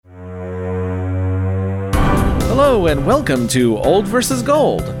Hello and welcome to Old vs.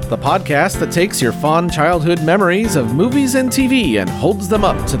 Gold, the podcast that takes your fond childhood memories of movies and TV and holds them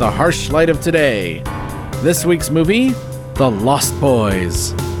up to the harsh light of today. This week's movie, The Lost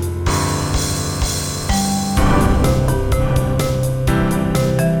Boys.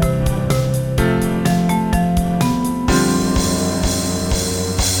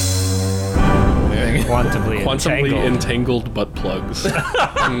 Quantumly entangled butt plugs. There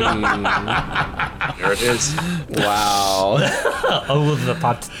it is. Wow. Oh, the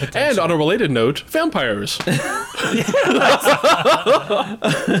pot. And on a related note, vampires.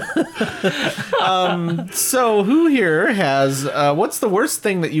 So who here has, what's the worst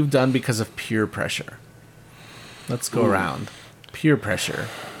thing that you've done because of peer pressure? Let's go around. Peer pressure.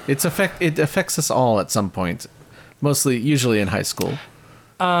 It affects us all at some point. Usually in high school.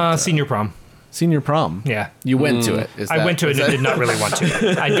 Senior prom. Senior prom. Yeah. You went to it. I went to it and did not really want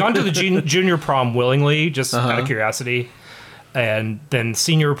to. I'd gone to the junior prom willingly, just out of curiosity. And then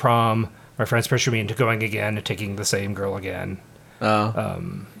senior prom, my friends pressured me into going again and taking the same girl again.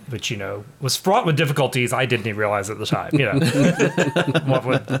 Which, was fraught with difficulties I didn't even realize at the time, what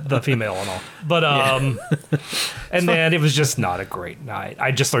with the female and all. But, and then it was just not a great night.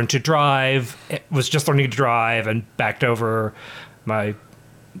 I just learned to drive. Was just learning to drive and backed over my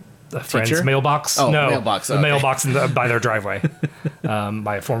friend's teacher? mailbox. Oh, no, mailbox. the Okay. mailbox by their driveway.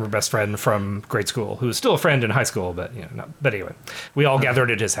 My former best friend from grade school, who was still a friend in high school, but but anyway, we all gathered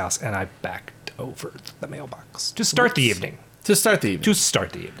at his house, and I backed over the mailbox to start the evening. To start the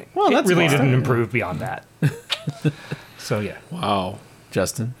evening. Well, that's it really fine. didn't improve beyond that. So yeah, Wow.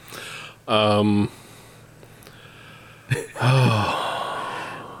 Justin.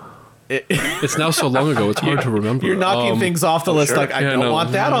 It's now so long ago, it's hard to remember. You're knocking things off the list like, I don't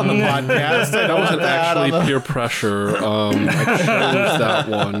want that on the podcast. I don't want that on Actually, the... peer pressure. I chose that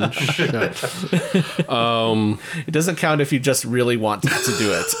one. Shit. It doesn't count if you just really want to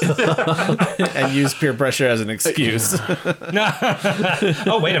do it and use peer pressure as an excuse.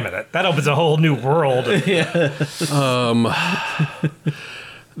 Oh, wait a minute, that opens a whole new world.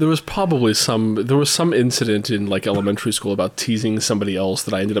 There was some incident in like elementary school about teasing somebody else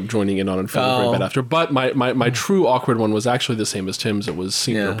that I ended up joining in on and feeling very bad after. But my true awkward one was actually the same as Tim's. It was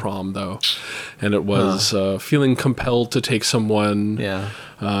senior prom though, and it was feeling compelled to take someone.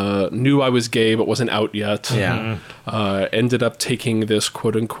 Knew I was gay but wasn't out yet. Ended up taking this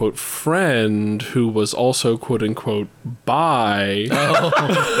quote unquote friend who was also quote unquote bi.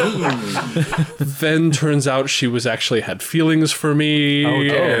 Then turns out she was actually had feelings for me.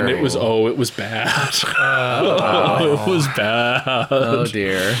 And it was bad. It was bad. Oh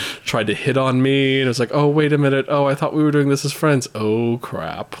dear. Tried to hit on me and it was like, oh wait a minute. Oh, I thought we were doing this as friends. Oh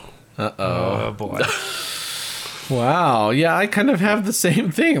crap. Oh boy. Wow. Yeah, I kind of have the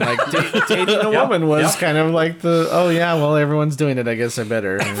same thing. Like dating a woman was kind of like everyone's doing it. I guess I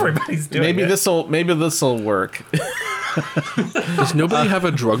better. Everybody's doing maybe it. Maybe this'll work. Does nobody have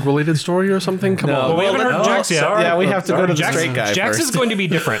a drug related story or something? Come on. Well, we haven't heard Jax yet. Yeah, we have to go to the Jax, straight guy Jax first. is going to be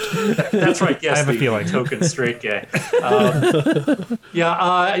different. That's right. Yes, I have a the feeling. token straight gay.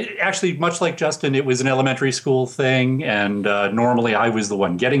 Actually, much like Justin, it was an elementary school thing, and normally I was the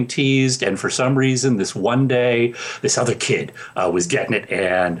one getting teased, and for some reason, this one day, this other kid was getting it,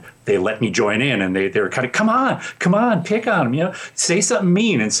 and they let me join in, and they were kind of, come on, pick on him, say something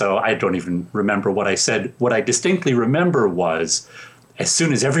mean. And so I don't even remember what I said. What I distinctly remember was, as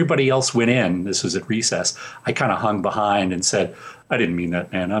soon as everybody else went in, this was at recess, I kind of hung behind and said, I didn't mean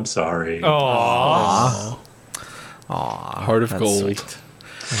that, man. I'm sorry. Aww. Heart of gold. Sweet.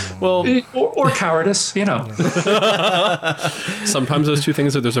 Well, Or cowardice, Sometimes those two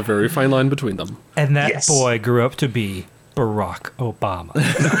things, there's a very fine line between them. And that Yes. boy grew up to be Barack Obama.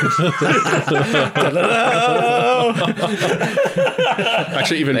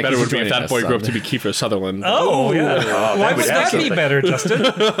 Actually, even Thank better you would for be if joining that us, boy grew up to Sumner. be Kiefer Sutherland. Oh, yeah. Why would that be better, Justin?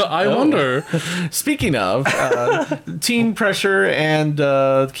 I wonder. speaking of, teen pressure and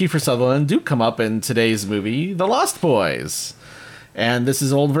Kiefer Sutherland do come up in today's movie, The Lost Boys. And this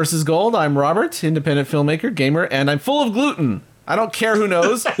is Old versus Gold. I'm Robert, independent filmmaker, gamer, and I'm full of gluten. I don't care who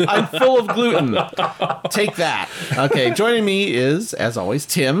knows. I'm full of gluten. Take that. Okay, joining me is, as always,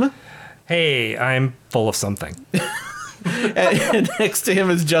 Tim. Hey, I'm full of something. And next to him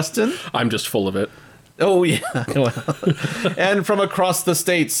is Justin. I'm just full of it. Oh, yeah. Well, and from across the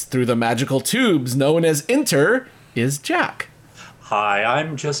states through the magical tubes known as Inter is Jack. Hi,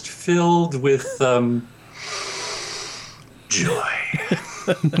 I'm just filled with joy.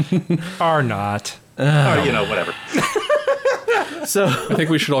 Are not. Or, whatever. So I think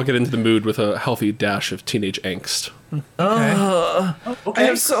we should all get into the mood with a healthy dash of teenage angst. Okay. I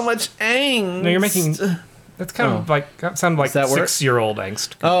have so much angst. No, you're making That's kind of like that sounded like that work? 6-year-old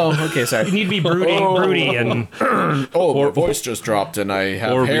angst. Oh, okay, sorry. You need to be broody, and Oh, my voice just dropped, and I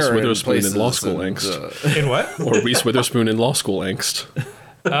have Or hair Reese in Witherspoon places in law school and, angst. in what? Or Reese Witherspoon in law school angst.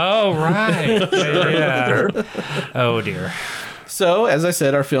 Oh, right. Yeah. Oh dear. So, as I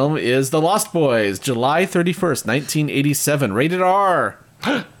said, our film is The Lost Boys, July 31st, 1987, rated R.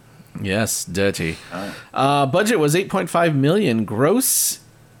 Yes, dirty. Budget was $8.5 million. Gross,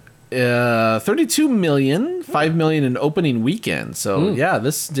 $32 million. $5 million in opening weekend. So, yeah,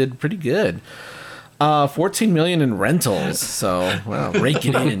 this did pretty good. $14 million in rentals. So, well, rake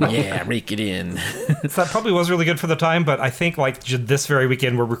it in. Yeah, rake it in. So that probably was really good for the time, but I think like this very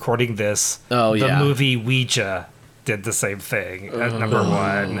weekend we're recording this. Oh, the yeah. movie Ouija did the same thing at number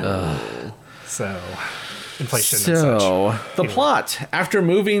one. So, inflation and such. So, the plot. After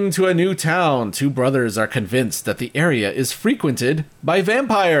moving to a new town, two brothers are convinced that the area is frequented by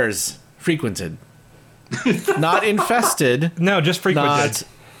vampires. Frequented. Not infested. No, just frequented.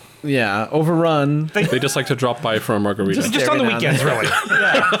 Not, overrun. They just like to drop by for a margarita. Just on the every now and weekends, really.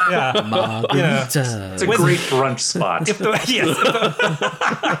 Yeah. Margarita. It's a great brunch spot.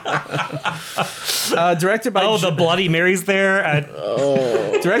 Directed by The Bloody Mary's there.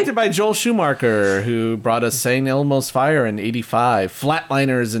 directed by Joel Schumacher, who brought us St. Elmo's Fire in 85,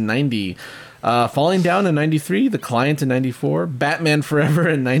 Flatliners in 90, Falling Down in 93, The Client in 94, Batman Forever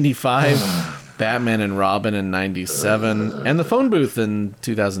in 95, Batman and Robin in 97, and The Phone Booth in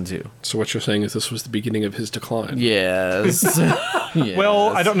 2002. So what you're saying is this was the beginning of his decline. Yes. Yes. Well,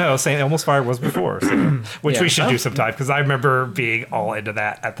 I don't know. St. Elmo's Fire was before, so, which Yeah. we should do sometime because I remember being all into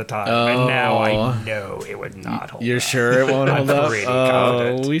that at the time, and now I know it would not hold. You're up. sure it won't hold up? pretty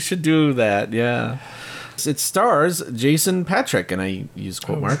confident. We should do that, yeah. It stars Jason Patrick, and I use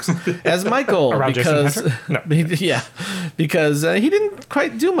quote marks, as Michael Around Jason because Patrick? No. yeah, because he didn't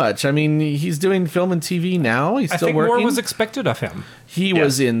quite do much. I mean, he's doing film and TV now. He's I still think working. more was expected of him. He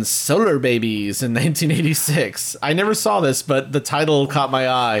was in Solar Babies in 1986. I never saw this, but the title caught my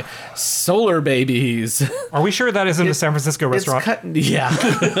eye. Solar Babies. Are we sure that isn't a San Francisco It's restaurant? yeah,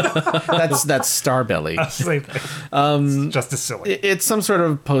 that's Starbelly. Same thing. It's just as silly. It's some sort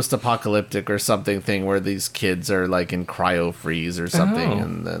of post-apocalyptic or something thing where these kids are like in cryo freeze or something, Oh.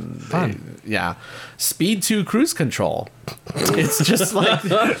 and then Fun. Speed 2 cruise control. It's just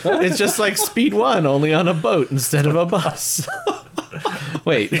like Speed 1, only on a boat instead of a bus.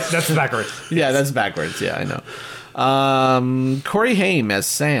 Wait, That's backwards. yeah, that's backwards. Yeah, I know. Corey Haim as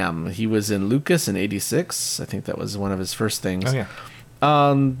Sam. He was in Lucas in '86. I think that was one of his first things. Oh yeah.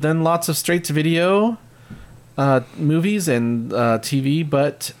 Then lots of straight-to-video movies and TV,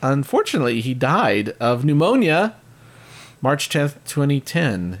 but unfortunately he died of pneumonia March 10th,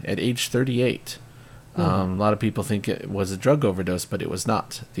 2010 at age 38. A lot of people think it was a drug overdose, but it was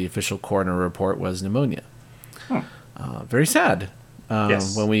not. The official coroner report was pneumonia. Very sad.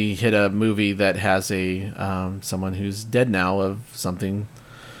 Yes. When we hit a movie that has someone who's dead now of something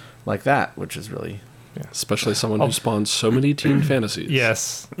like that, which is really... Especially someone who spawns so many teen fantasies.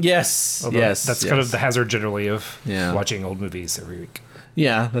 Yes. Yes, Although yes. That's kind of the hazard generally of Yeah. watching old movies every week.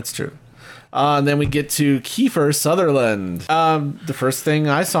 Yeah, that's true. And then we get to Kiefer Sutherland. The first thing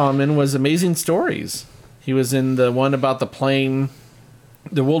I saw him in was Amazing Stories. He was in the one about the plane,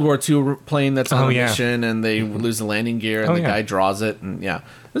 the World War II plane that's on a mission, and they lose the landing gear, and the guy draws it. And yeah,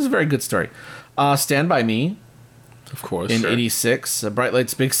 it was a very good story. Stand By Me Of course. in '86. Bright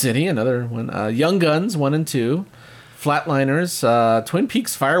Lights, Big City, another one. Young Guns 1 and 2. Flatliners. Twin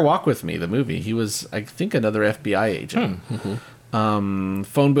Peaks Fire Walk With Me, the movie. He was, I think, another FBI agent.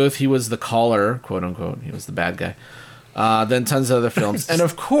 Phone Booth, he was the caller, quote unquote. He was the bad guy. Then tons of other films. And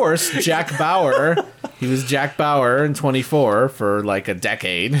of course, Jack Bauer. He was Jack Bauer in 24 for like a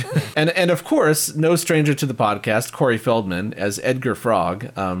decade. And of course, no stranger to the podcast, Corey Feldman as Edgar Frog.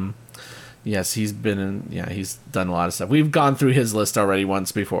 Yes, he's been in, he's done a lot of stuff. We've gone through his list already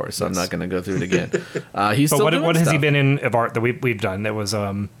once before, so I'm not going to go through it again. He's But still doing what has he stuff. been in of art that we've done? That was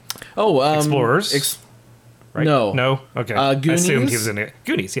Explorers. right? No. No? Okay. Goonies? I assumed he was in it.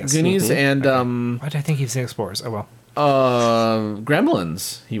 Goonies, yes. Goonies and Why did I think he was in Explorers? Oh well.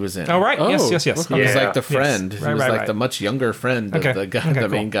 Gremlins he was in. Oh right. Yes. He was like the friend. Yes. He was like the much younger friend of the guy, the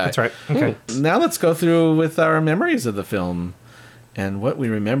main guy. That's right. Okay. Now let's go through with our memories of the film and what we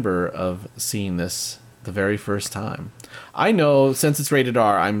remember of seeing this the very first time. I know, since it's rated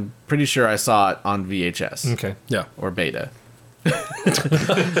R, I'm pretty sure I saw it on VHS. Okay. Yeah. Or beta.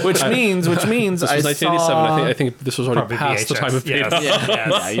 which means This was I 1987. saw... I think this was already Probably past the VHS, time of beta. yes.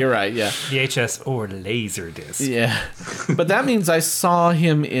 Yeah, you're right, yeah. VHS or Laserdisc. Yeah. But that means I saw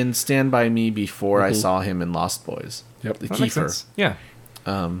him in Stand By Me before I saw him in Lost Boys. Yep. The That makes Kiefer. sense. Yeah.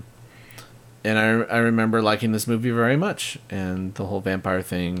 I remember liking this movie very much, and the whole vampire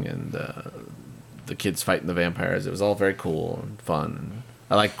thing, and the kids fighting the vampires. It was all very cool and fun. And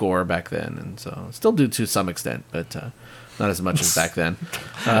I liked gore back then, and so still do to some extent, but not as much as back then.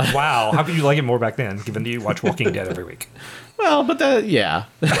 Wow, how could you like it more back then, given that you watch Walking Dead every week? Well, but yeah,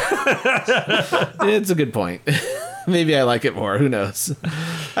 it's a good point. Maybe I like it more. Who knows?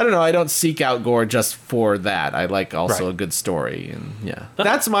 I don't know. I don't seek out gore just for that. I like also a good story, and yeah,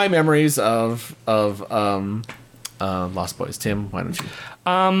 that's my memories of Lost Boys. Tim, why don't you?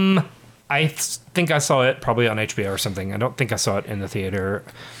 I think I saw it probably on HBO or something. I don't think I saw it in the theater.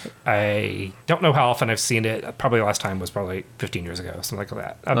 I don't know how often I've seen it. Probably the last time was probably 15 years ago, something like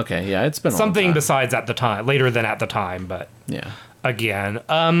that. Okay, yeah, it's been a something long time. besides at the time, later than at the time, but Yeah. again,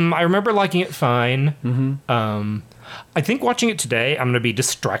 I remember liking it fine. Mm-hmm. I think watching it today, I'm going to be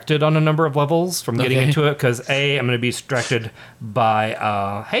distracted on a number of levels from getting into it because I'm going to be distracted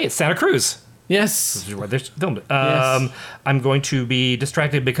by, hey, it's Santa Cruz. Yes. This is where they filmed it. Yes. I'm going to be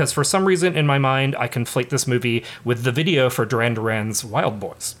distracted because for some reason in my mind, I conflate this movie with the video for Duran Duran's Wild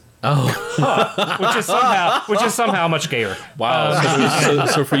Boys. Oh. which is somehow much gayer. Wow.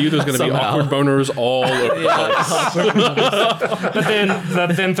 So for you, there's going to be awkward boners all over the place.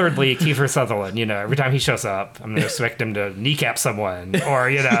 But then thirdly, Kiefer Sutherland, every time he shows up, I'm going to expect him to kneecap someone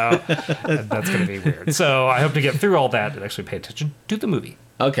or, that's going to be weird. So I hope to get through all that and actually pay attention to the movie.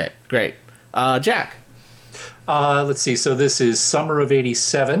 Okay, great. Jack. Let's see. So this is summer of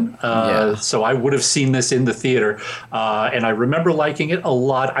 '87. So I would have seen this in the theater, and I remember liking it a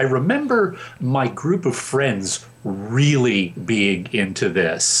lot. I remember my group of friends really being into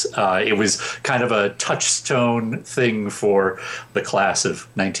this. It was kind of a touchstone thing for the class of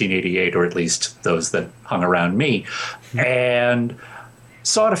 1988, or at least those that hung around me. And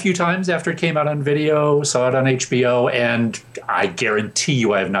saw it a few times after it came out on video, saw it on HBO, and I guarantee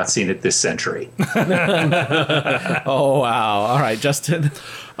you I have not seen it this century. Oh, wow. All right, Justin.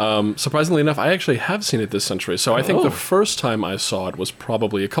 Surprisingly enough, I actually have seen it this century. So I think the first time I saw it was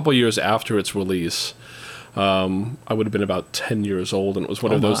probably a couple years after its release. I would have been about 10 years old, and it was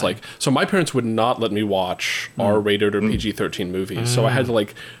one of those so my parents would not let me watch R-rated or PG-13 movies, so I had to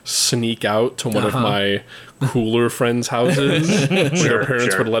sneak out to one of my cooler friends' houses where their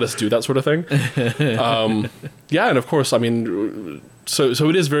parents would let us do that sort of thing. And of course, I mean, so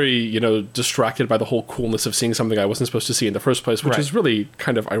it is very, distracted by the whole coolness of seeing something I wasn't supposed to see in the first place, which is really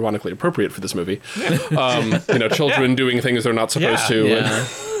kind of ironically appropriate for this movie. Children doing things they're not supposed to.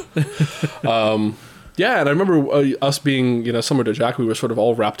 And I remember us being, similar to Jack, we were sort of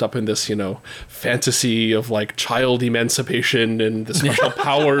all wrapped up in this, fantasy of child emancipation and the special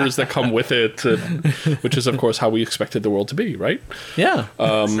powers that come with it, which is, of course, how we expected the world to be, right? Yeah,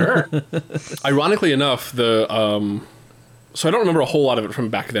 sure. Ironically enough, so I don't remember a whole lot of it from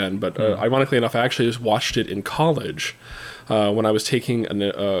back then, but ironically enough, I actually just watched it in college when I was taking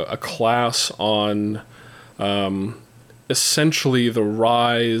a class on essentially the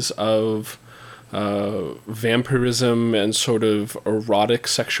rise of vampirism and sort of erotic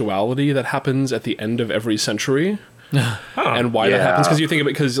sexuality that happens at the end of every century, and why that happens. Because you think of it,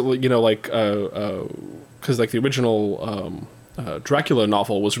 because the original Dracula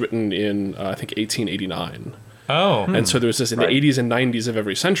novel was written in I think 1889. Oh, and so there's this in the 80s and 90s of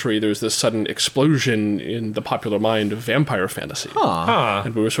every century. There's this sudden explosion in the popular mind of vampire fantasy,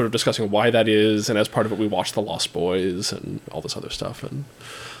 and we were sort of discussing why that is. And as part of it, we watched The Lost Boys and all this other stuff, and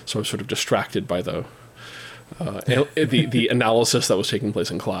so I was sort of distracted by the analysis that was taking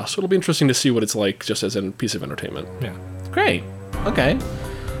place in class. So it'll be interesting to see what it's like just as a piece of entertainment. Yeah, great. Okay.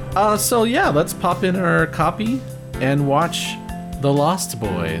 So let's pop in our copy and watch The Lost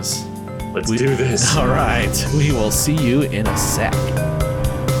Boys. Let's do this. All right. We will see you in a sec.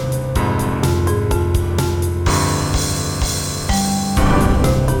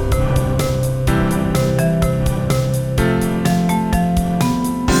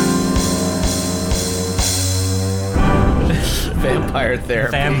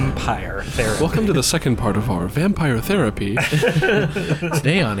 Vampire therapy. Welcome to the second part of our vampire therapy.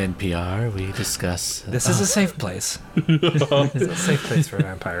 Today on NPR, we discuss... This is a safe place. It's a safe place for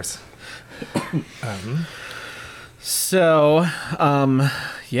vampires.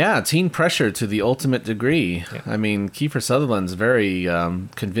 Teen pressure to the ultimate degree. Yeah. I mean, Kiefer Sutherland's very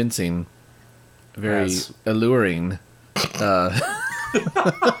convincing, very alluring.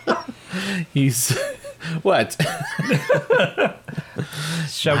 He's... What?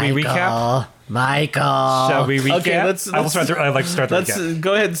 Shall we recap? Michael. Shall we recap? Okay, I'd like to start the recap.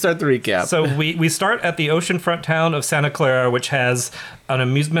 Go ahead and start the recap. So we start at the oceanfront town of Santa Clara, which has an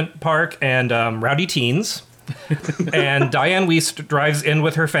amusement park and rowdy teens. And Diane Wiest drives in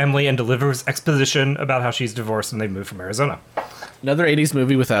with her family and delivers exposition about how she's divorced and they moved from Arizona. Another 80s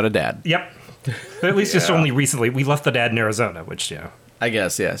movie without a dad. Yep. But at least it's only recently. We left the dad in Arizona, which, I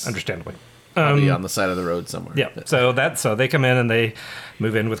guess, yes. understandably. Probably on the side of the road somewhere. Yeah. But- So they come in and they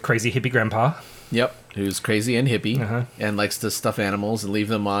move in with crazy hippie grandpa. Yep, who's crazy and hippie and likes to stuff animals and leave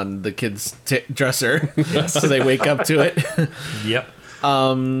them on the kids' dresser so they wake up to it. Yep.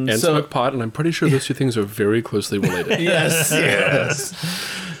 And so- smoke pot, and I'm pretty sure those two things are very closely related. Yes.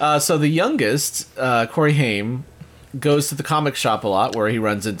 So the youngest, Corey Haim, goes to the comic shop a lot where he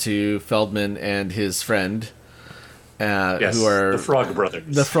runs into Feldman and his friend, who are the Frog Brothers.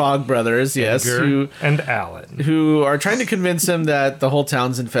 The Frog Brothers, yes, Edgar and Alan. who are trying to convince him that the whole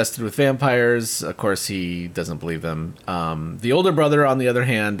town's infested with vampires. Of course, he doesn't believe them. The older brother, on the other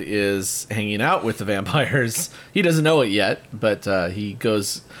hand, is hanging out with the vampires. He doesn't know it yet, but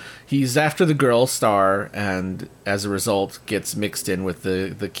he's after the girl, Star, and as a result gets mixed in with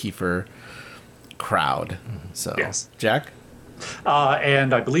the Kiefer crowd. So, Yes. Jack?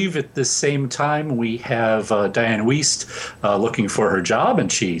 And I believe at the same time we have Diane Wiest looking for her job,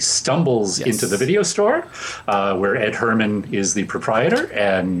 and she stumbles into the video store where Ed Herman is the proprietor,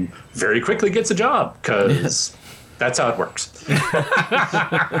 and very quickly gets a job because that's how it works.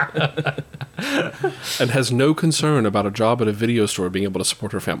 And has no concern about a job at a video store being able to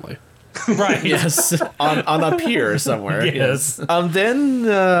support her family. Right. Yes, on a pier somewhere. Yes. Then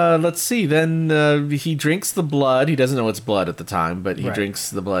let's see. Then he drinks the blood. He doesn't know it's blood at the time, but he Right. drinks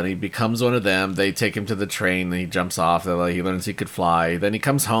the blood. He becomes one of them. They take him to the train. And he jumps off. He learns he could fly. Then he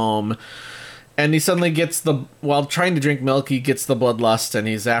comes home, and he suddenly gets while trying to drink milk, he gets the bloodlust, and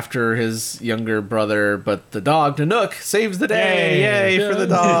he's after his younger brother. But the dog Nanook saves the day. Yay for the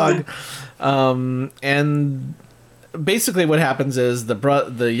dog! And basically what happens is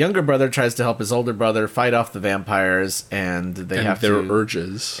the younger brother tries to help his older brother fight off the vampires, and they have their to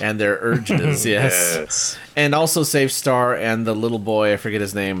urges. and their urges, yes, and also save Star and the little boy, I forget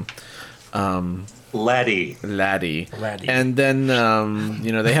his name, Laddie. Laddie. And then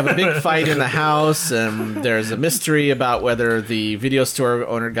they have a big fight in the house, and there's a mystery about whether the video store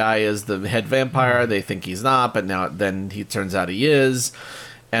owner guy is the head vampire. They think he's not, but then he turns out he is.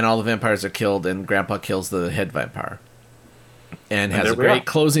 And all the vampires are killed, and Grandpa kills the head vampire. And has a great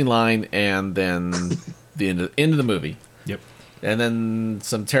closing line, and then the end of the movie. Yep. And then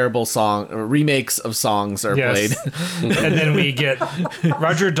some terrible remakes of songs are played. And then we get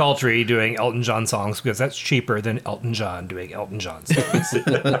Roger Daltrey doing Elton John songs because that's cheaper than Elton John doing Elton John songs.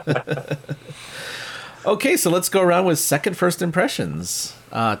 Okay, so let's go around with first impressions.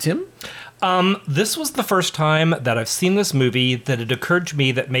 Tim? This was the first time that I've seen this movie that it occurred to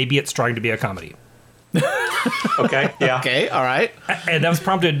me that maybe it's trying to be a comedy. Okay, yeah. Okay, all right. And that was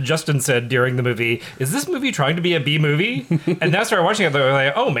prompted, Justin said during the movie, is this movie trying to be a B movie? And then I started watching it, they were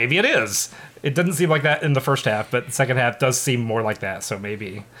like, oh, maybe it is. It doesn't seem like that in the first half, but the second half does seem more like that, so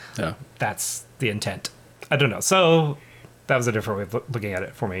maybe that's the intent. I don't know. So that was a different way of looking at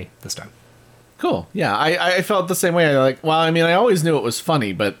it for me this time. Cool. Yeah, I felt the same way. I always knew it was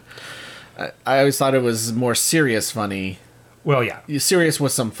funny, but I always thought it was more serious funny. Well, yeah. Serious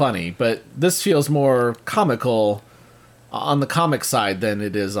with some funny, but this feels more comical on the comic side than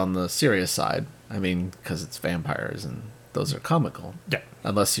it is on the serious side. I mean, because it's vampires and those are comical. Yeah.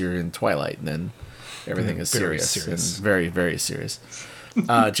 Unless you're in Twilight, and then everything is very serious and very, very serious.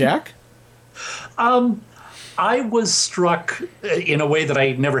 Jack? I was struck in a way that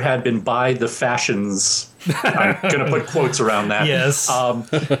I never had been by the fashions. I'm going to put quotes around that. Yes.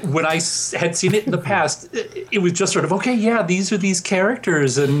 When I had seen it in the past, it was just sort of, okay, yeah, these are these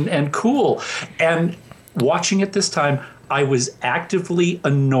characters and cool. And watching it this time, I was actively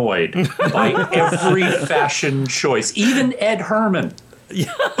annoyed by every fashion choice. Even Ed Herman.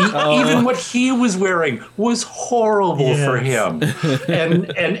 Even what he was wearing was horrible for him.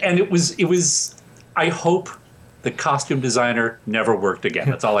 And it was I hope the costume designer never worked again.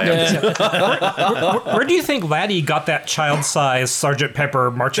 That's all I have to say. Where do you think Laddie got that child-sized Sgt.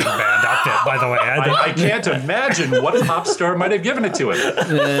 Pepper marching band outfit, by the way? I can't imagine what pop star might have given it to him.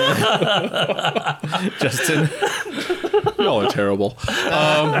 Justin? Y'all are terrible.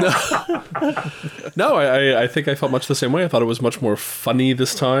 No, I think I felt much the same way. I thought it was much more funny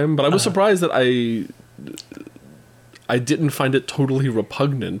this time, but I was surprised that I didn't find it totally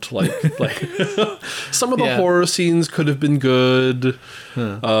repugnant. Like some of the horror scenes could have been good.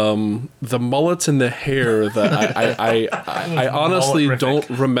 The mullets and the hair that I honestly don't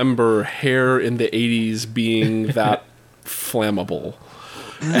remember hair in the 80s being that flammable.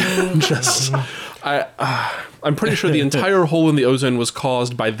 And just I'm pretty sure the entire hole in the ozone was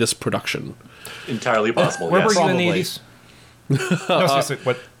caused by this production. entirely possible. Where yes. were you in the Probably. 80s? No, seriously,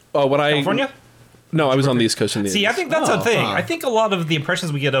 what? California? No, I was on the East Coast in the See, 80s. I think that's a thing. I think a lot of the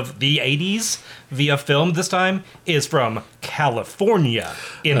impressions we get of the 80s via film this time is from California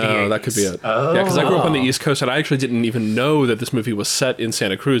in the 80s. That could be it. Yeah, because I grew up on the East Coast, and I actually didn't even know that this movie was set in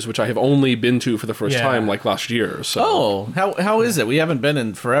Santa Cruz, which I have only been to for the first Yeah. time like last year. So Oh, how is it? We haven't been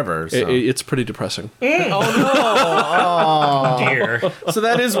in forever. So. it's pretty depressing. Dear. So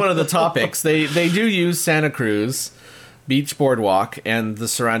that is one of the topics. They do use Santa Cruz Beach Boardwalk and the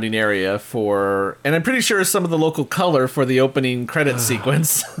surrounding area for, and I'm pretty sure some of the local color for the opening credit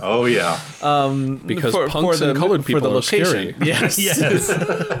sequence. Oh yeah. Because punks and colored people are scary. Yes. Yes.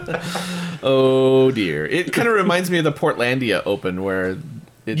 Oh dear. It kind of reminds me of the Portlandia Open where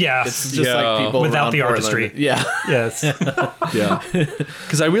Yes. it's just Yeah. like people Without around the Portland. artistry. Yeah. Yes. Yeah.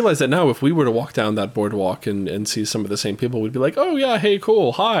 Because I realize that now if we were to walk down that boardwalk and see some of the same people, we'd be like, oh, yeah, hey,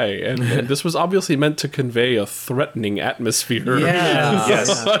 cool, hi. And this was obviously meant to convey a threatening atmosphere Yeah.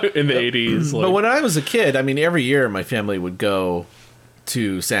 Yes. in the 80s. But when I was a kid, I mean, every year my family would go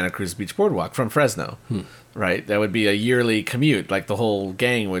to Santa Cruz Beach Boardwalk from Fresno, right? That would be a yearly commute. Like the whole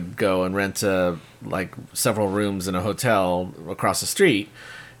gang would go and rent like several rooms in a hotel across the street,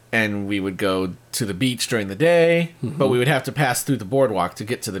 and we would go to the beach during the day, but we would have to pass through the boardwalk to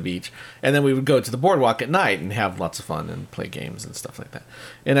get to the beach, and then we would go to the boardwalk at night and have lots of fun and play games and stuff like that.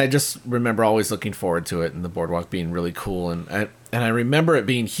 And I just remember always looking forward to it, and the boardwalk being really cool, and I remember it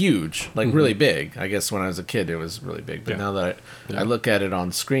being huge, like really big. I guess when I was a kid it was really big, but now that I look at it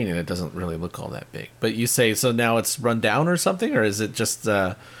on screen and it doesn't really look all that big. But you say, so now it's run down or something, or is it just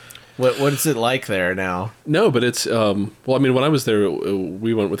what is it like there now? No, but it's well. I mean, when I was there,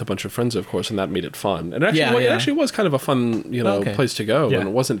 we went with a bunch of friends, of course, and that made it fun. And actually, it actually was kind of a fun, place to go, and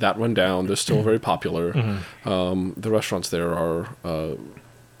it wasn't that run down. They're still very popular. The restaurants there are.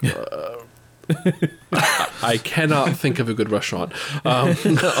 I cannot think of a good restaurant.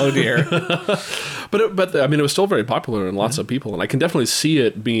 Oh dear. But I mean, it was still very popular and lots of people, and I can definitely see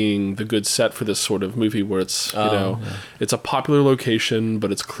it being the good set for this sort of movie where it's it's a popular location,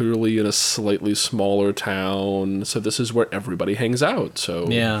 but it's clearly in a slightly smaller town. So this is where everybody hangs out. So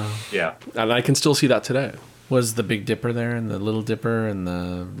Yeah. Yeah. and I can still see that today. Was the Big Dipper there, and the Little Dipper, and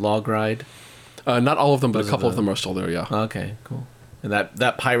the log ride? Not all of them, but a couple of them are still there. Yeah. Okay, cool. And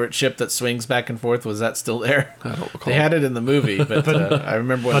that pirate ship that swings back and forth, was that still there? I don't recall. They had it in the movie, but I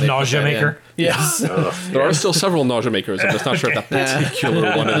remember when The they put nausea that in. maker? Yes. There are still several nausea makers. I'm just not sure if that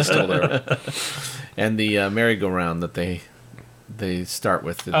particular one is still there. And the merry-go-round that they start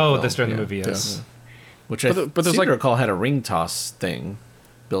with. in the Oh, film. that's during the Yeah. movie, yes. Which I but there's seem like- to recall had a ring toss thing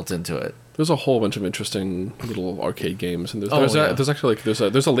built into it. There's a whole bunch of interesting little arcade games, and there's yeah. there's actually like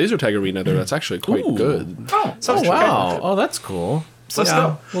there's a laser tag arena there that's actually quite Ooh. good. Oh, Oh, wow. Oh, that's cool. Let's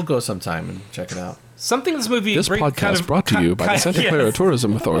go. We'll go sometime and check it out. Something this movie This bring- podcast kind of- brought to you by the Santa Clara yes.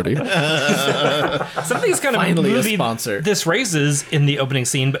 Tourism Authority. Something's kind of Finally a movie sponsor. this raises in the opening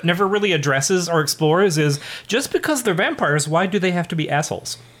scene, but never really addresses or explores is just because they're vampires, why do they have to be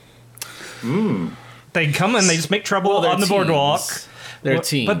assholes? They come and they just make trouble They're on the boardwalk. teens. They're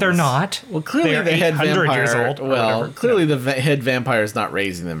teens. But they're not. Well, clearly They're the head 800 vampire. years old. or Well, whatever. clearly the head vampire is not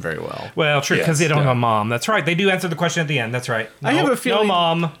raising them very well. Well, true, because Yes, they don't yeah. have a mom. That's right. They do answer the question at the end. That's right. I have a feeling- no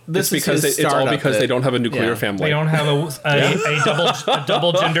mom. This It's because is his it's all startup because they that- don't have a nuclear yeah. family. They don't have a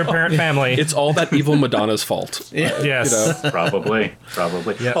double gender parent family. It's all that evil Madonna's fault. yes. Probably.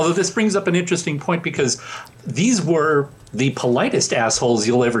 Yep. Although this brings up an interesting point because these were the politest assholes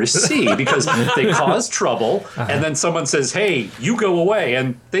you'll ever see because they cause trouble and then someone says, "Hey, you go away,"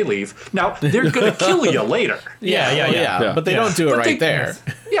 and they leave. Now they're going to kill you later. Yeah. But they Yeah. don't do it But right they- there.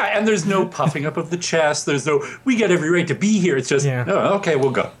 Yeah, and there's no puffing up of the chest. There's no, we got every right to be here. It's just, Yeah. oh, okay,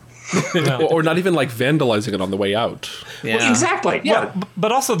 we'll go. Or not even like vandalizing it on the way out. Yeah. Well, exactly. Yeah.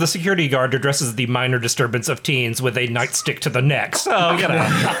 But also, the security guard addresses the minor disturbance of teens with a nightstick to the neck. So,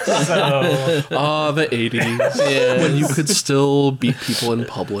 so Ah, the 80s. When you could still beat people in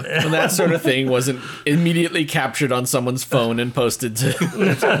public. And that sort of thing wasn't immediately captured on someone's phone and posted to.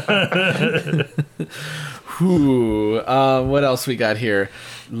 Whew. What else we got here?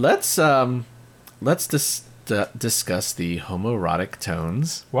 Let's discuss the homoerotic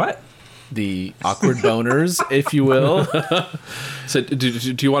tones, what? the awkward boners, if you will. So, do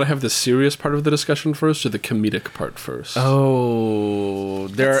you want to have the serious part of the discussion first or the comedic part first? Oh,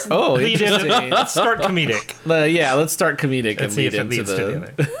 there. Oh, Lead into- interesting. Let's start comedic. Yeah, let's start comedic and Let's see lead if it into leads to the the.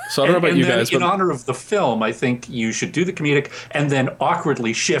 other. So I don't know about And you then guys, in but honor of the film, I think you should do the comedic and then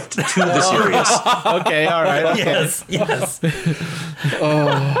awkwardly shift to the serious. Okay, all right. Okay. Yes, yes.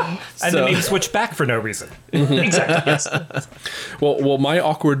 And then maybe switch back for no reason. Exactly. Yes. well, my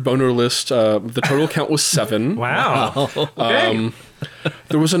awkward boner list noticed the total count was 7. Wow.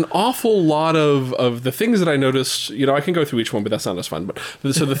 There was an awful lot of the things that I noticed. I can go through each one, but that's not as fun. But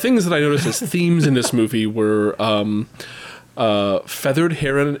so the things that I noticed as themes in this movie were feathered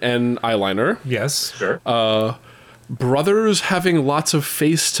hair and eyeliner. Yes. Sure. Brothers having lots of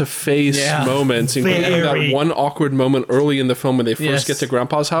face-to-face moments, including that one awkward moment early in the film when they first get to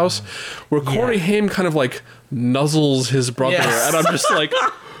Grandpa's house, where Corey Haim kind of like nuzzles his brother, and I'm just like,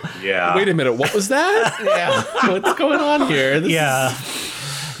 wait a minute, what was that? What's going on here? Yeah.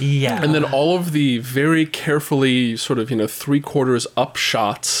 And then all of the very carefully sort of 3/4 up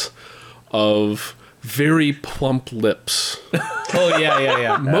shots of very plump lips. Oh,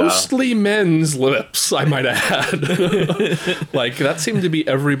 yeah. Mostly men's lips, I might add. Like, that seemed to be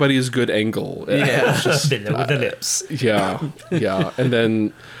everybody's good angle. Below the lips. Yeah. And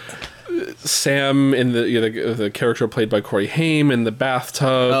then Sam in the character played by Corey Haim in the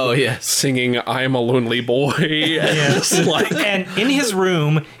bathtub, singing "I'm a Lonely Boy." And in his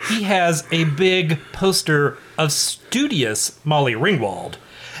room, he has a big poster of studious Molly Ringwald.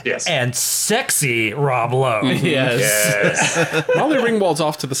 Yes. And sexy Rob Lowe. Yes. Molly Ringwald's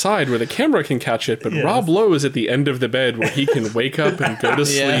off to the side where the camera can catch it, but Rob Lowe is at the end of the bed where he can wake up and go to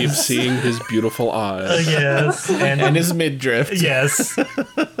sleep seeing his beautiful eyes. Yes. And his midriff. Yes.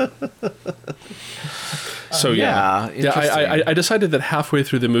 So I decided that halfway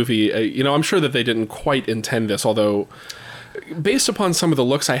through the movie, I'm sure that they didn't quite intend this, although based upon some of the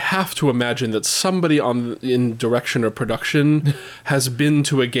looks, I have to imagine that somebody in direction or production has been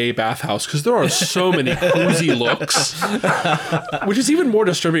to a gay bathhouse, because there are so many cozy looks, which is even more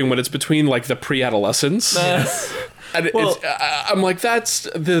disturbing when it's between like the pre-adolescents. And I'm like,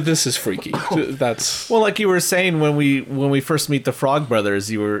 this is freaky. That's like you were saying when we first meet the Frog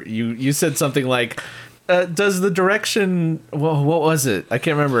Brothers. You said something like, does the direction? Well, what was it? I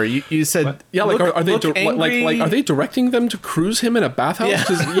can't remember. You said, are they directing them to cruise him in a bathhouse?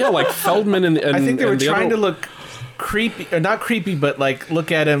 Like Feldman and I think they were trying to look creepy, or not creepy, but like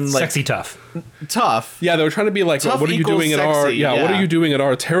look at him like sexy tough. Yeah, they were trying to be like, what are you doing sexy, what are you doing at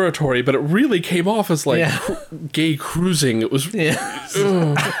our territory? But it really came off as like gay cruising. It was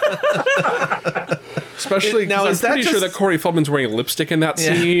especially now. I'm pretty sure that Corey Feldman's wearing lipstick in that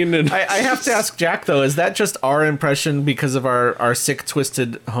scene. And I have to ask Jack though: is that just our impression because of our sick,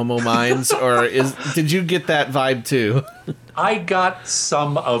 twisted homo minds, or did you get that vibe too? I got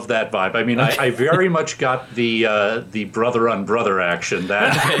some of that vibe. I mean, I very much got the brother on brother action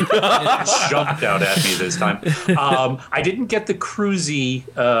that jumped out at me this time. I didn't get the cruisy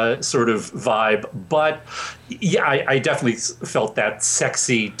sort of vibe, but yeah, I definitely felt that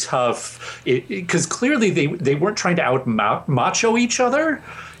sexy, tough. Because clearly they weren't trying to out macho each other.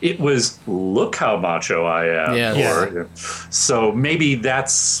 It was, look how macho I am. Yeah. So maybe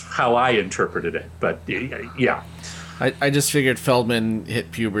that's how I interpreted it. But yeah. I just figured Feldman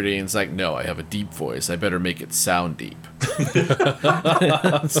hit puberty and it's like, no, I have a deep voice. I better make it sound deep.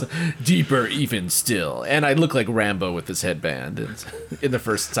 Deeper even still. And I look like Rambo with this headband. And in the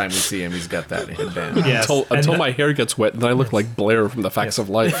first time we see him, he's got that headband. Yes. Until my hair gets wet and I look like Blair from The Facts of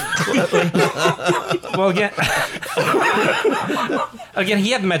Life. Well, again, he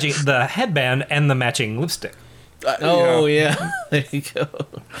had the headband and the matching lipstick. Yeah. There you go.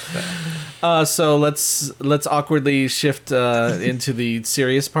 So let's awkwardly shift into the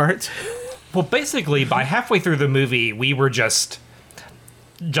serious part. Well, basically, by halfway through the movie, we were Justin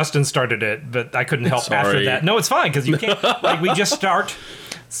started it, but I couldn't help after that. No, it's fine, because you can't. We just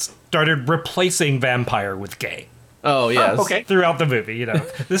started replacing vampire with gay. Oh, yes. Okay. Throughout the movie,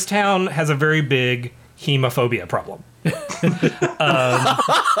 This town has a very big hemophobia problem. And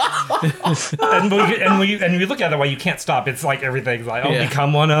when you look at it, why you can't stop. It's like everything's like,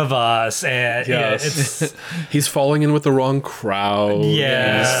 become one of us, and he's falling in with the wrong crowd.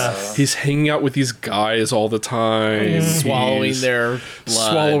 Yeah, he's hanging out with these guys all the time, swallowing their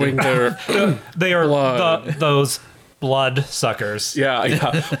blood. They are those blood suckers.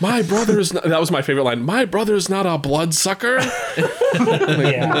 Yeah. My brother's that was my favorite line. My brother's not a blood sucker.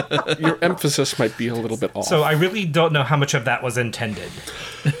 Your emphasis might be a little bit off. So I really don't know how much of that was intended,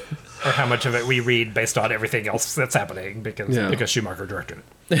 or how much of it we read based on everything else that's happening because Schumacher directed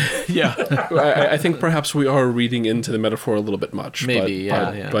it. I think perhaps we are reading into the metaphor a little bit much. Maybe,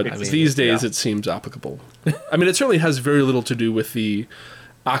 but these days it seems applicable. I mean, it certainly has very little to do with the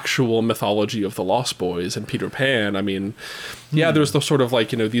actual mythology of the Lost Boys and Peter Pan. I mean, there's the sort of like,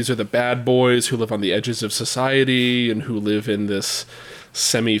 these are the bad boys who live on the edges of society and who live in this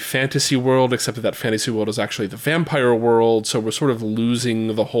semi-fantasy world, except that fantasy world is actually the vampire world, so we're sort of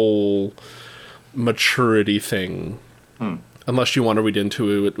losing the whole maturity thing. Unless you want to read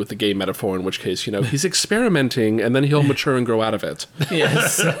into it with the gay metaphor, in which case, he's experimenting and then he'll mature and grow out of it.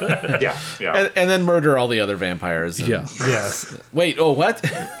 Yes. Yeah. And then murder all the other vampires. Yeah. Yes. Wait, what?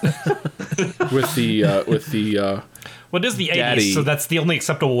 With the Well, it is the Daddy. 80s, so that's the only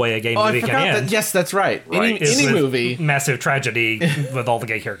acceptable way a gay Oh, I movie can forgot end. that. Yes, that's right. Right. Any With movie. massive tragedy with all the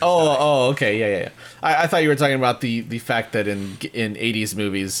gay characters. Oh, okay, yeah. I thought you were talking about the fact that in 80s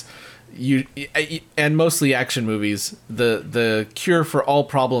movies, and mostly action movies, the cure for all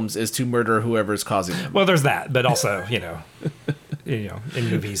problems is to murder whoever's causing them. Well, there's that, but also, in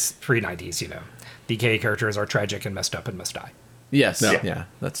movies pre-90s, the gay characters are tragic and messed up and must die, Yes, Yeah. yeah,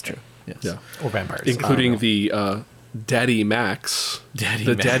 that's true. Yes. yeah, or vampires, including the Daddy Max, Daddy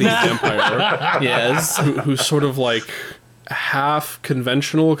the Max. Daddy vampire, Yes. who's sort of like half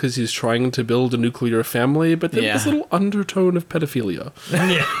conventional because he's trying to build a nuclear family, but then this little undertone of pedophilia.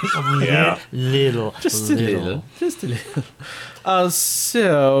 Yeah. little, Just a little.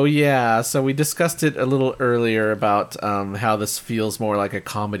 So we discussed it a little earlier about how this feels more like a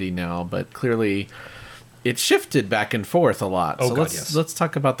comedy now, but clearly it shifted back and forth a lot. Oh, so God, yes. let's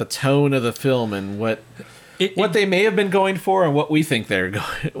talk about the tone of the film and what It- they may have been going for and what we think they're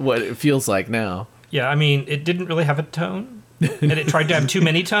going, what it feels like now. Yeah, I mean, it didn't really have a tone, and it tried to have too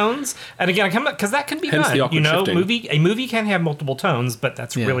many tones. And again, because that can be Hence done. the awkward shifting. A movie can have multiple tones, but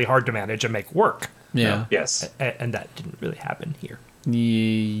that's really hard to manage and make work. Yeah. Yes. And that didn't really happen here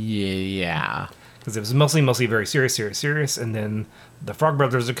Yeah. because it was mostly very serious, and then the Frog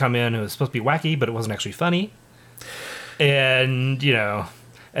Brothers would come in. It was supposed to be wacky, but it wasn't actually funny. And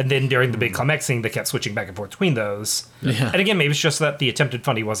and then during the big climax scene, they kept switching back and forth between those. Yeah. And again, maybe it's just that the attempted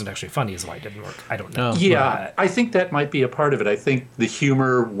funny wasn't actually funny, is why it didn't work. I don't know. Oh. Yeah, I think that might be a part of it. I think the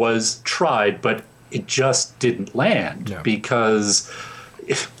humor was tried, but it just didn't land No. because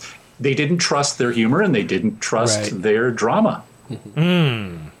they didn't trust their humor and they didn't trust Right. their drama.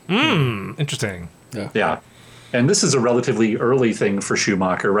 Interesting. Yeah. And this is a relatively early thing for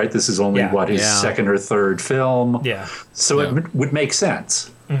Schumacher, right? This is only, Yeah. his Yeah. second or third film. Yeah. So it would make sense.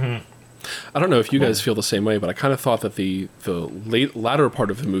 I don't know if you guys feel the same way, but I kind of thought that the latter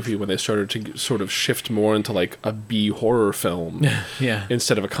part of the movie, when they started to sort of shift more into like a B horror film Yeah.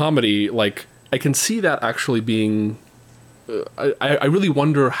 instead of a comedy, like I can see that actually being. I really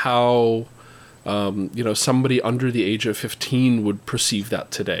wonder how somebody under the age of 15 would perceive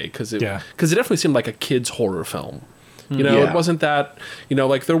that today, because it definitely seemed like a kid's horror film. Yeah. It wasn't that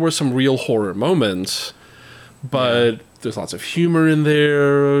like there were some real horror moments, but there's lots of humor in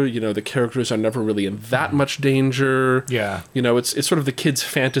there. The characters are never really in that much danger. Yeah. It's sort of the kid's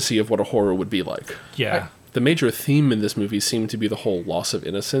fantasy of what a horror would be like. Yeah. The major theme in this movie seemed to be the whole loss of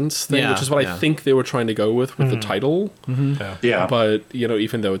innocence thing, Yeah, which is what I think they were trying to go with the title. Yeah. But,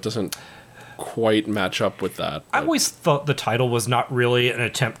 even though it doesn't quite match up with that. I always thought the title was not really an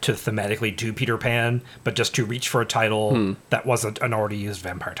attempt to thematically do Peter Pan, but just to reach for a title that wasn't an already used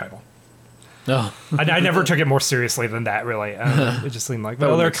vampire title. Oh. I never took it more seriously than that, really. It just seemed like,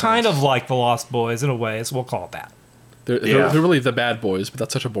 well, would they're make kind sense. of like the Lost Boys in a way, so we'll call it that. They're really the bad boys, but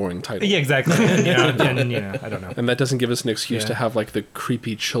that's such a boring title. Yeah, exactly. and I don't know. And that doesn't give us an excuse Yeah. to have like the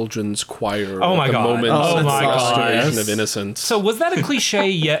creepy children's choir. Oh at my the God. Moments Oh of my God. restoration Yes. of innocence. So was that a cliche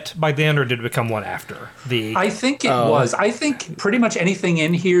yet by then, or did it become one after? I think it was. I think pretty much anything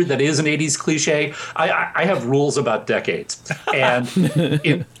in here that is an 80s cliche, I have rules about decades. And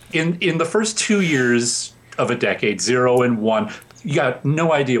in the first 2 years of a decade, 0 and 1, you got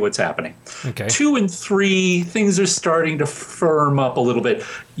no idea what's happening. Okay. 2 and 3, things are starting to firm up a little bit.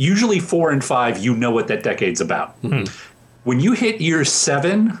 Usually 4 and 5, you know what that decade's about. When you hit year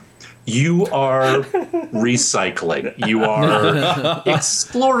 7, you are recycling. You are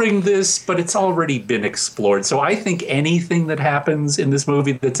exploring this, but it's already been explored. So I think anything that happens in this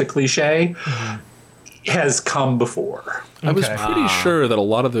movie that's a cliche has come before. I was Okay. pretty sure that a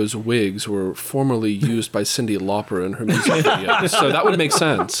lot of those wigs were formerly used by Cyndi Lauper in her music videos, so that would make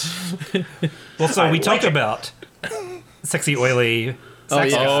sense. Well, so we like talked it. about sexy, oily,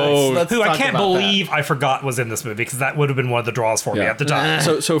 sex guy, Let's who I talk can't about believe I forgot was in this movie, because that would have been one of the draws for me at the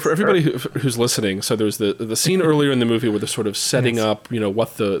time. So for everybody who's listening, so there's the scene earlier in the movie where they're sort of setting up,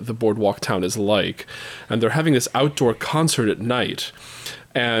 what the boardwalk town is like, and they're having this outdoor concert at night,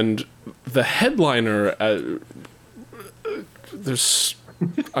 and the headliner.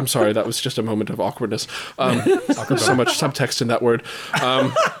 I'm sorry, that was just a moment of awkwardness. There's so much subtext in that word.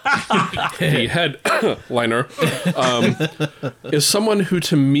 The headliner is someone who,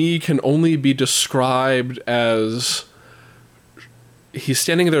 to me, can only be described as he's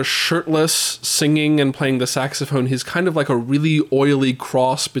standing there shirtless, singing and playing the saxophone. He's kind of like a really oily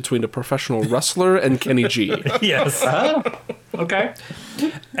cross between a professional wrestler and Kenny G. Yes. Okay.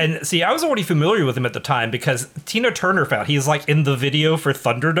 And see, I was already familiar with him at the time because Tina Turner found he's like in the video for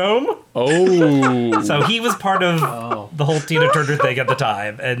Thunderdome. Oh. So he was part of the whole Tina Turner thing at the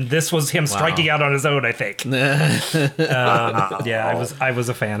time. And this was him striking out on his own, I think. Yeah, I was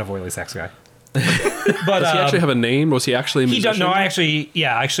a fan of Oily Sax Guy. But Does he actually have a name? Was he actually a he musician? doesn't know.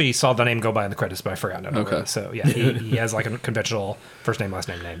 I actually saw the name go by in the credits, but I forgot it. Okay. So yeah, he has like a conventional first name, last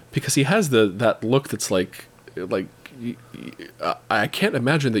name. Because he has that look that's like I can't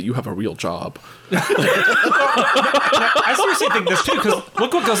imagine that you have a real job. I seriously think this too, because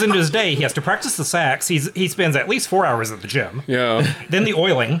look what goes into his day. He has to practice the sax. He spends at least 4 hours at the gym. Yeah. Then the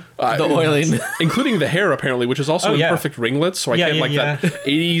oiling. The oiling. Including the hair, apparently, which is also in perfect ringlets, so I Yeah, can't yeah, that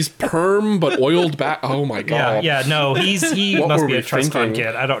 80s perm, but oiled back. Oh my god. No, he What must were be we a trust fund thinking?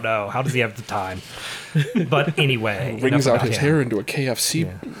 kid. I don't know. How does he have the time? But anyway. Wrings enough out about his him. hair into a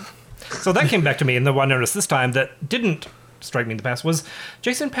KFC. So that came back to me, and the one I noticed this time that didn't strike me in the past was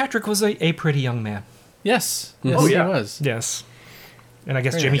Jason Patrick was a pretty young man. Yes. Yes. Yes, Oh, yeah. he was. Yes. And I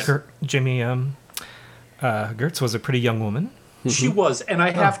guess Very Jamie nice. Gertz was a pretty young woman. She was, and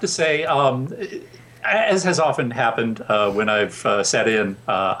I have to say, as has often happened when I've sat in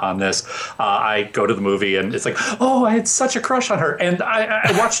on this, I go to the movie and it's like, oh, I had such a crush on her, and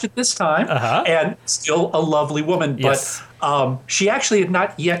I watched it this time, and still a lovely woman, Yes. but she actually had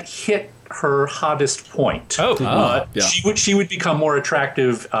not yet hit her hottest point. Yeah. She would become more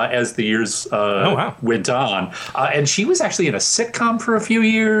attractive as the years went on, and she was actually in a sitcom for a few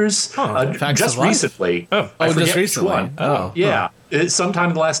years, Facts just of Life? recently. Oh, I just forget which recently. one. Oh. Yeah, it's sometime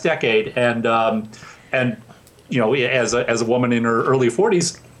in the last decade, and you know, as a woman in her early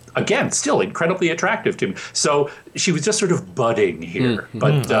 40s, again, still incredibly attractive to me. So she was just sort of budding here,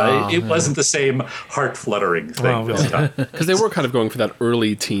 but it wasn't the same heart-fluttering thing this time. Because they were kind of going for that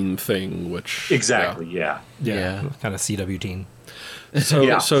early teen thing, which... Exactly, yeah. Yeah. Kind of CW teen. So,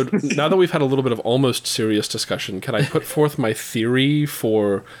 Yeah. so now that we've had a little bit of almost serious discussion, can I put forth my theory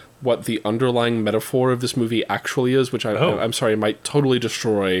for what the underlying metaphor of this movie actually is, which I'm sorry, might totally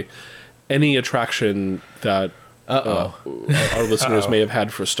destroy any attraction that our listeners may have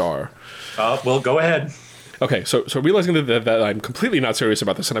had for Star. Well, go ahead. Okay, so realizing that I'm completely not serious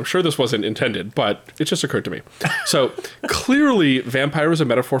about this, and I'm sure this wasn't intended, but it just occurred to me. So clearly, vampire is a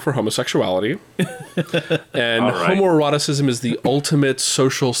metaphor for homosexuality, and All right. homoeroticism is the ultimate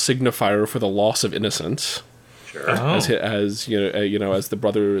social signifier for the loss of innocence. Sure. As you know, as the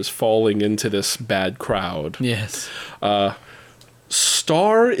brother is falling into this bad crowd. Yes.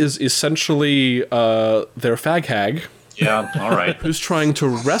 Star is essentially their fag hag, Yeah, all right. who's trying to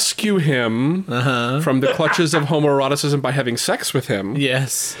rescue him from the clutches of homoeroticism by having sex with him.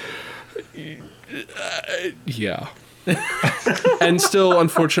 Yes. Yeah. And still,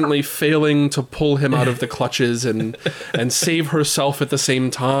 unfortunately, failing to pull him out of the clutches and save herself at the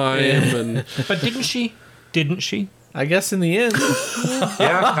same time. And But didn't she? Didn't she? I guess in the end.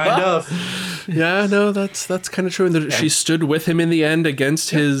 Yeah, kind of. yeah, no, that's kind of true. And that she stood with him in the end against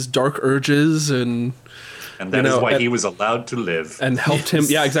his dark urges and And that is why he was allowed to live. and helped him.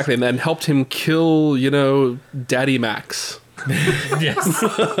 Yeah, exactly. And then helped him kill, Daddy Max. Yes.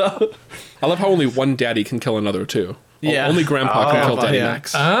 I love how only one daddy can kill another too. Yeah. Only Grandpa can kill Daddy yeah.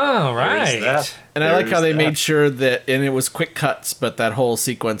 Max. Oh, There's right. that. And I like how they There's made that. sure that, and it was quick cuts, but that whole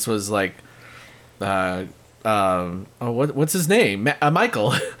sequence was like, what's his name?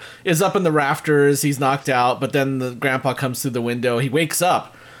 Michael is up in the rafters. He's knocked out, but then the grandpa comes through the window. He wakes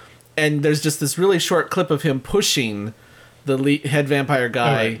up, and there's just this really short clip of him pushing the head vampire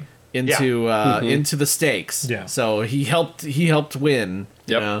guy right. into into the stakes. Yeah. So he helped win.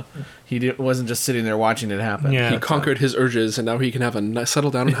 You Yep. know? He wasn't just sitting there watching it happen. Yeah. He conquered his urges, and now he can have settle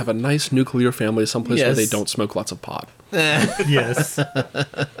down and have a nice nuclear family someplace where they Yes. don't smoke lots of pot. Yes.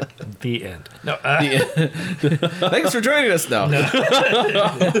 The end. No. Thanks for joining us. No.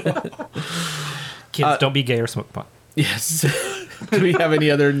 Kids, don't be gay or smoke pot. Yes. Do we have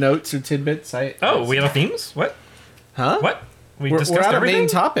any other notes or tidbits? Oh, we have a themes? What? Huh? What? We're discussed out of everything? main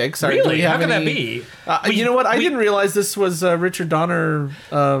topics. Do Really? we How have could that any- be? You know what? I didn't realize this was Richard Donner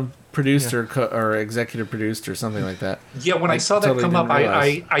produced or executive produced or something like that. Yeah, when I saw that totally come up, didn't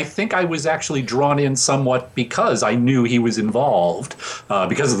realize. I think I was actually drawn in somewhat because I knew he was involved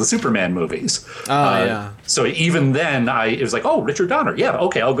because of the Superman movies. Yeah. So even then, it was like, oh, Richard Donner. Yeah,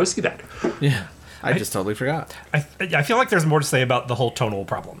 okay, I'll go see that. Yeah. I just totally forgot. I feel like there's more to say about the whole tonal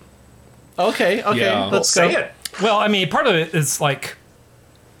problem. Okay. Yeah. Let's Say go. it. Well, I mean, part of it is like,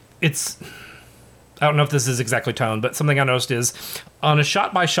 it's. I don't know if this is exactly tone, but something I noticed is on a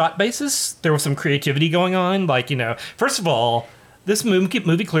shot-by-shot basis, there was some creativity going on. Like, first of all, this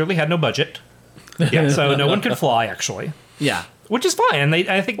movie clearly had no budget. Yeah, so no one could fly, actually. Yeah. Which is fine. And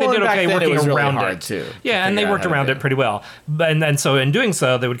I think they did okay working around it. Too, yeah, and they worked around it pretty well. And so in doing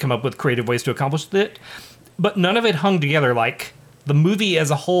so, they would come up with creative ways to accomplish it. But none of it hung together. Like, the movie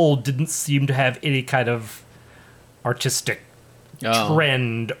as a whole didn't seem to have any kind of artistic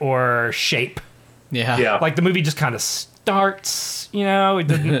trend or shape. Yeah. Like, the movie just kind of starts, it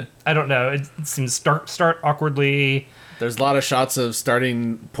didn't, I don't know, it seems start awkwardly. There's a lot of shots of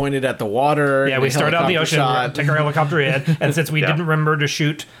starting pointed at the water. Yeah, we start out in the ocean, take our helicopter in, and since we didn't remember to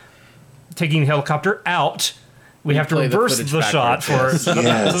shoot taking the helicopter out, we have to reverse the shot for so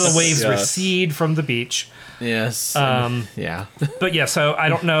the waves recede from the beach. Yes. Yeah. But yeah, so I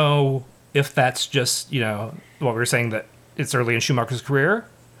don't know if that's just, what we were saying, that it's early in Schumacher's career,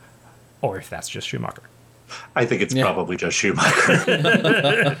 or if that's just Schumacher. I think it's probably just Schumacher.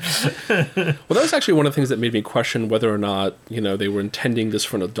 Well, that was actually one of the things that made me question whether or not, they were intending this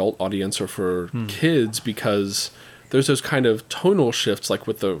for an adult audience or for kids, because there's those kind of tonal shifts, like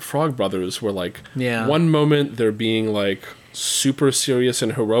with the Frog Brothers, where like one moment they're being like super serious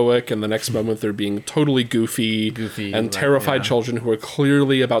and heroic, and the next moment they're being totally goofy and terrified children who are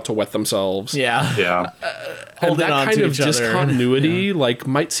clearly about to wet themselves. Yeah. And that kind of discontinuity like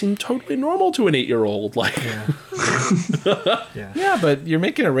might seem totally normal to an 8-year-old. Like, yeah, but you're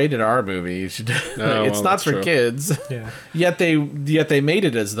making a rated R movie. You should. It's not for kids. Yeah. Yet they made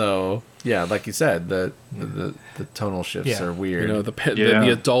it as though, like you said, the tonal shifts are weird.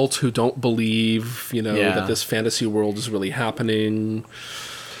 The adults who don't believe, that this fantasy world is really happening.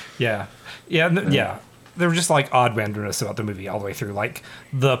 Yeah. There were just like odd randomness about the movie all the way through. Like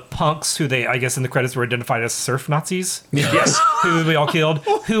the punks who I guess in the credits were identified as surf Nazis. Yes. Who we all killed,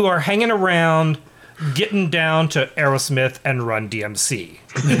 who are hanging around getting down to Aerosmith and Run DMC.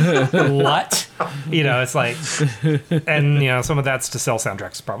 What? It's like, and some of that's to sell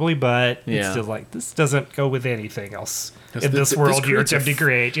soundtracks probably, but it's still like, this doesn't go with anything else in this world you're attempting to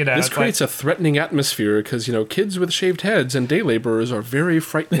create. This creates a threatening atmosphere because kids with shaved heads and day laborers are very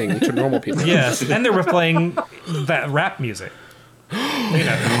frightening to normal people. Yes, and they were playing that rap music.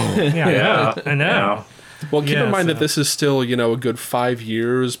 I know. Yeah. Well, keep in mind that this is still a good 5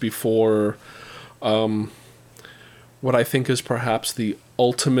 years before what I think is perhaps the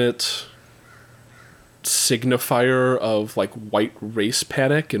ultimate signifier of like white race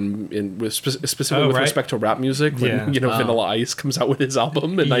panic and specifically with respect to rap music when Vanilla Ice comes out with his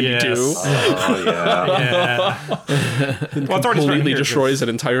album in '92. Oh yeah. Well, it's completely destroys an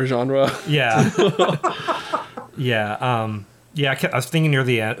entire genre. Yeah. I was thinking near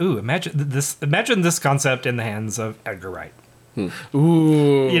the end, imagine this concept in the hands of Edgar Wright. Ooh.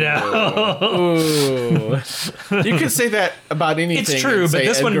 Ooh. You could say that about anything. It's true, but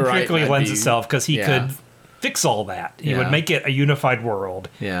this one particularly lends be, itself because he could fix all that. He would make it a unified world.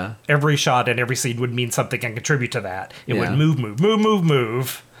 Yeah. Every shot and every scene would mean something and contribute to that. It would move.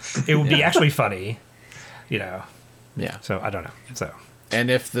 It would be actually funny. Yeah. So I don't know. So. And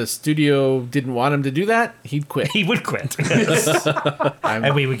if the studio didn't want him to do that, he'd quit. He would quit. Yes.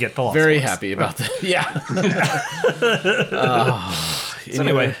 And we would get the lost very ones. happy about that. Yeah. So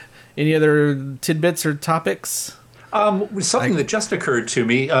anyway. Any other tidbits or topics? Something that just occurred to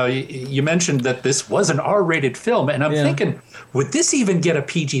me. You mentioned that this was an R-rated film, and I'm thinking, would this even get a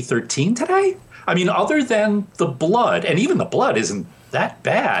PG-13 today? I mean, other than the blood, and even the blood isn't that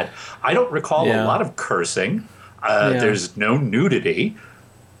bad. I don't recall a lot of cursing. There's no nudity.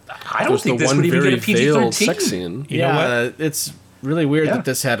 I don't think this would even get a PG-13 sex scene. You know what? It's really weird that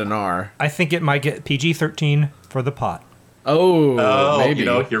this had an R. I think it might get PG-13 for the pot. Oh, maybe.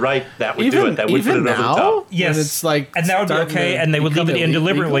 You're right. That would do it. That would put it over the top. Yes, it's like, and that would be okay, and they would leave it in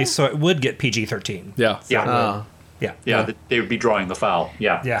deliberately, so it would get PG-13. Yeah. They would be drawing the foul.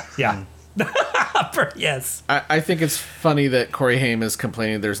 Yeah. Yes. I think it's funny that Corey Haim is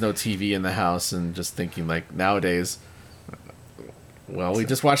complaining there's no TV in the house and just thinking like nowadays, well, we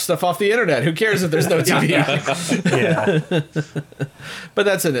just watch stuff off the internet. Who cares if there's no TV? But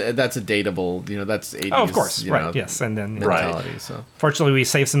that's a dateable, that's 80s. Oh, of course, right? Yes, and then mentality. So fortunately, we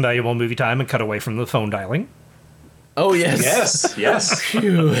saved some valuable movie time and cut away from the phone dialing. Oh yes.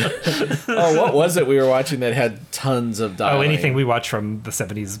 Oh, what was it we were watching that had tons of dialing? Oh, anything we watched from the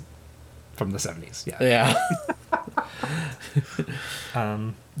 70s. From the 70s, yeah.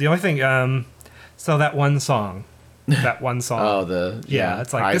 The only thing, so that one song. Oh,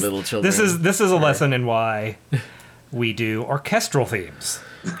 it's like this, little children. This is a lesson in why we do orchestral themes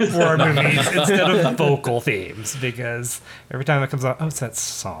for our movies instead of vocal themes, because every time it comes out, it's that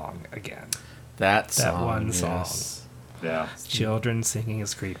song again. That one song. yes. Yeah. Children singing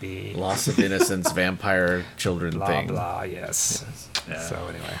is creepy. Loss of innocence, vampire children Blah thing. blah. Yes. Yeah. So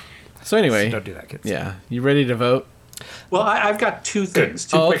anyway, So don't do that, kids. yeah, you ready to vote? Well, I've got two things.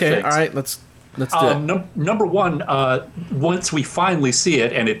 Two quick okay. things. All right. Let's do it. Number one, once we finally see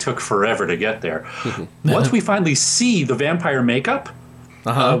it, and it took forever to get there, once we finally see the vampire makeup,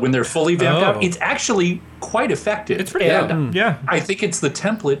 when they're fully vamped out, it's actually quite effective. It's pretty good. Yeah. I think it's the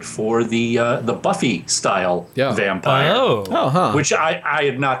template for the Buffy style vampire. Oh, Which I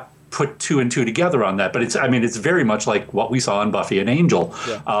had not put two and two together on that, but it's very much like what we saw in Buffy and Angel,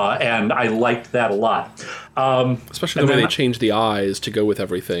 and I liked that a lot. Especially the way they changed the eyes to go with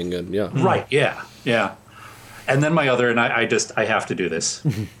everything, and Right, yeah. And then my other, and I have to do this.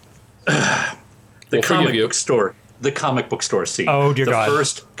 The comic book store scene. Oh, dear God. The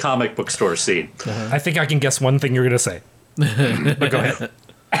first comic book store scene. I think I can guess one thing you're going to say. But go ahead.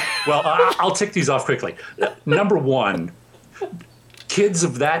 Well, I'll tick these off quickly. Number one, kids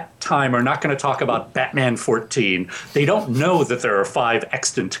of that time are not going to talk about Batman 14. They don't know that there are 5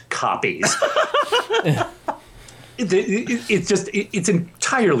 extant copies. It's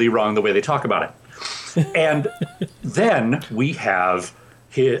entirely wrong the way they talk about it. And then we have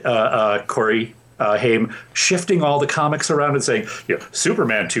Corey Haim shifting all the comics around and saying,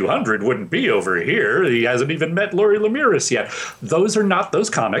 Superman 200 wouldn't be over here. He hasn't even met Lori Ramirez yet. Those are not those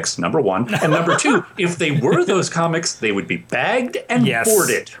comics, number one. And number two, if they were those comics, they would be bagged and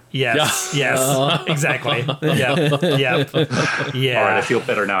boarded. Yes, exactly. Yeah. All right, I feel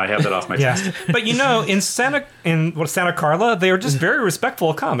better now. I have that off my chest. But in Santa Carla, they were just very respectful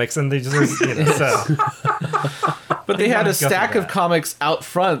of comics, and they just so. But they had a stack of comics out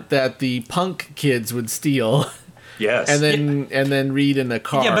front that the punk kids would steal. Yes. And then read in the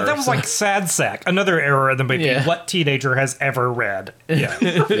car. Yeah, but that was like Sad Sack, another era in the movie. Yeah. What teenager has ever read? Yeah.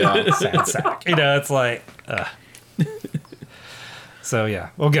 Sad Sack. It's like, So yeah.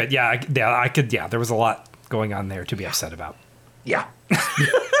 Well, good. Yeah, I could. Yeah, there was a lot going on there to be upset about. Yeah.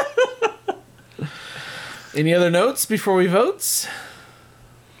 Any other notes before we vote?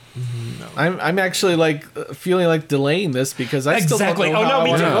 No. I'm actually feeling like delaying this because I still don't know how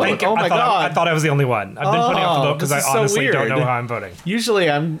me too. vote. Oh my God! I thought I was the only one. I've been putting off the vote because I honestly don't know how I'm voting. Usually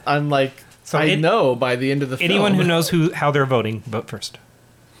I'm like know by the end of the film. Anyone who knows how they're voting, vote first.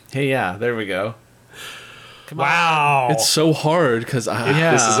 Hey, yeah, there we go. Wow, it's so hard because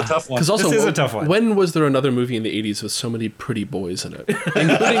this is a tough one. Because also, this is a tough one. When was there another movie in the '80s with so many pretty boys in it,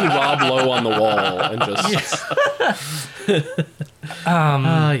 including Rob Lowe on the wall and just?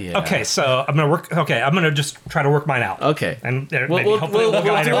 Okay, so I'm gonna work. Okay, I'm gonna just try to work mine out. Okay, and we'll do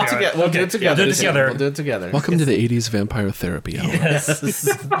it together. We'll do it together. Welcome to the '80s vampire therapy hour.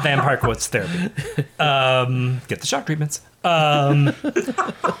 Yes, vampire quotes therapy. Get the shock treatments.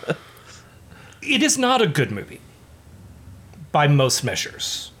 It is not a good movie by most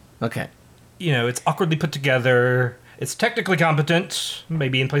measures. Okay. It's awkwardly put together. It's technically competent,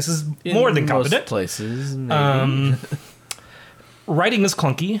 maybe in places more than competent. Most places, maybe. Writing is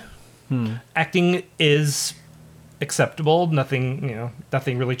clunky. Acting is acceptable. Nothing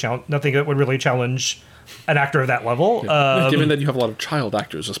really nothing that would really challenge an actor of that level. Given that you have a lot of child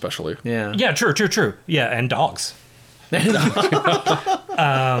actors, especially. Yeah. Yeah. True. Yeah, and dogs.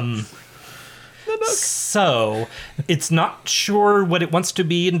 So it's not sure what it wants to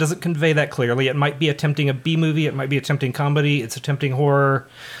be and doesn't convey that clearly. It might be attempting a B movie. It might be attempting comedy. It's attempting horror.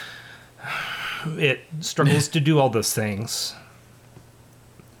 It struggles to do all those things.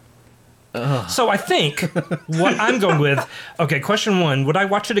 So I think what I'm going with, okay, question one, would I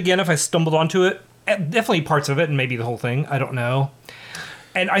watch it again if I stumbled onto it? Definitely parts of it and maybe the whole thing. I don't know.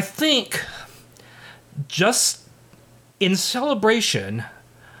 And I think just in celebration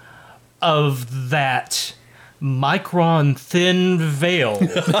of that micron thin veil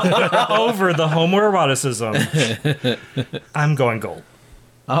over the homoeroticism, I'm going gold.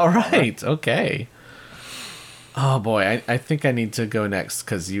 All right. Okay. Oh boy, I think I need to go next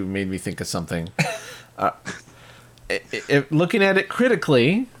because you made me think of something. Looking at it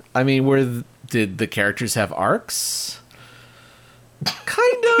critically, I mean, did the characters have arcs?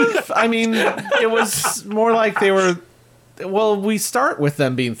 Kind of. I mean, it was more like they were. Well, we start with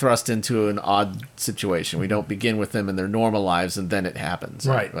them being thrust into an odd situation. We don't begin with them in their normal lives, and then it happens,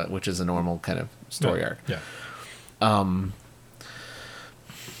 right? Which is a normal kind of story arc. Yeah.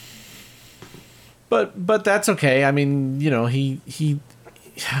 But that's okay. I mean, he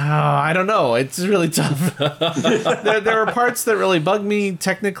I don't know. It's really tough. there are parts that really bug me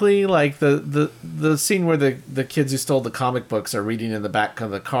technically, like the scene where the kids who stole the comic books are reading in the back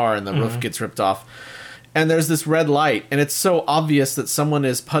of the car and the roof gets ripped off. and there's this red light, and it's so obvious that someone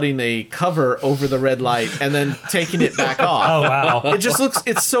is putting a cover over the red light and then taking it back off. Oh wow! It just looks,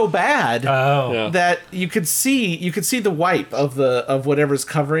 it's so bad Oh, that you could see the wipe of whatever's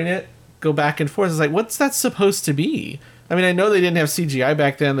covering it go back and forth. It's like, what's that supposed to be? I mean, I know they didn't have CGI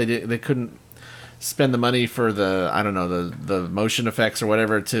back then. They couldn't spend the money for the motion effects or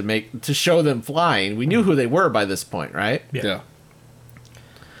whatever to show them flying. We knew who they were by this point, right? Yeah.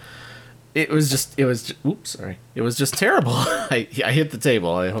 It was just terrible. I hit the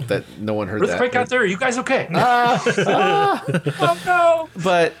table. I hope that no one heard Earthquake that. out there? Are you guys okay? Oh no!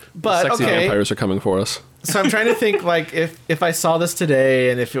 But Sexy okay. vampires are coming for us. So I'm trying to think, like, if I saw this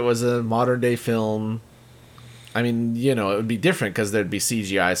today and if it was a modern day film, I mean, it would be different because there'd be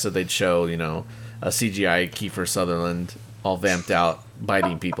CGI, so they'd show, a CGI Kiefer Sutherland all vamped out,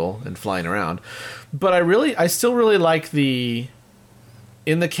 biting people and flying around. But I still really like in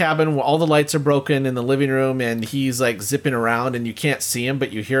the cabin where all the lights are broken in the living room and he's like zipping around and you can't see him,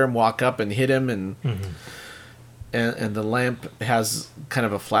 but you hear him walk up and hit him and the lamp has kind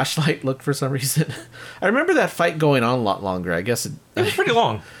of a flashlight look for some reason. I remember that fight going on a lot longer. I guess it was pretty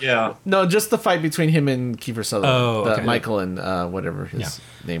long. Yeah. No, just the fight between him and Kiefer Sutherland. Oh, okay. Michael and whatever his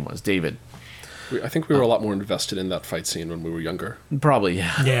name was, David. I think we were a lot more invested in that fight scene when we were younger. Probably,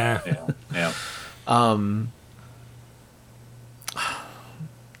 yeah. Yeah.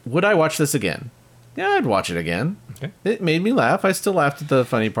 Would I watch this again? Yeah, I'd watch it again. Okay. It made me laugh. I still laughed at the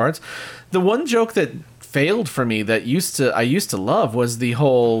funny parts. The one joke that failed for me that I used to love was the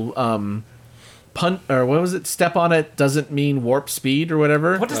whole punt, or what was it? Step on it doesn't mean warp speed or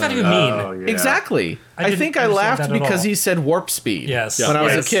whatever. What does that even mean? Yeah. Exactly. I didn't think I understand laughed that at because all. he said warp speed. Yes. When I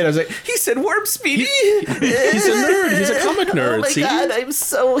was Yes. a kid, I was like, he said warp speed. He's a nerd. He's a comic nerd. Oh my see? god, I'm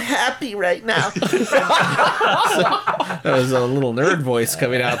so happy right now. That was a little nerd voice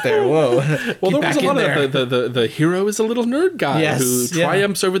coming out there. Whoa. Well, there was a lot there. of the hero is a little nerd guy Yes, who yeah.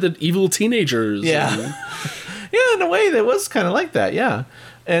 triumphs over the evil teenagers. Yeah. and- Yeah, in a way that was kind of like that, yeah.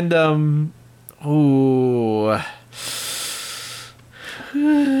 And I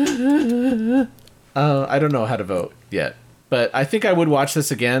don't know how to vote yet, but I think I would watch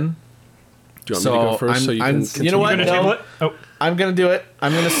this again. Do you want me to go first so you can continue? You know what? You're gonna No, table it? Oh, I'm gonna do it.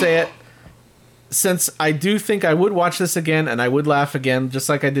 I'm gonna say it. Since I do think I would watch this again and I would laugh again, just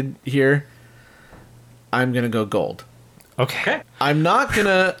like I did here, I'm gonna go gold. okay.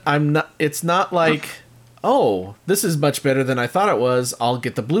 It's not like, oh, this is much better than I thought it was. I'll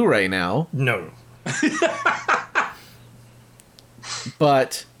get the Blu-ray now. No.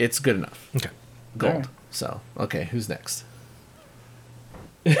 But it's good enough. Okay. Gold. Alright. So, okay, who's next?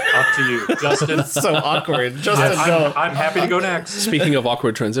 Up to you, Justin. So awkward. Justin, go. I'm happy to go next. Speaking of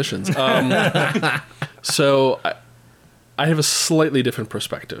awkward transitions, so I have a slightly different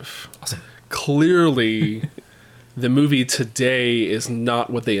perspective. Awesome. Clearly, the movie today is not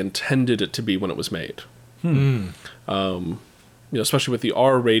what they intended it to be when it was made. Especially with the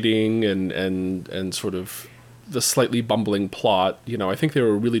R rating and sort of the slightly bumbling plot. I think they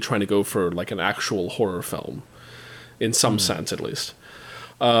were really trying to go for like an actual horror film, in some sense at least.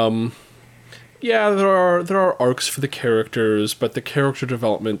 Yeah, there are arcs for the characters, but the character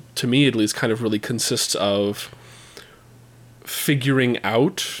development, to me at least, kind of really consists of figuring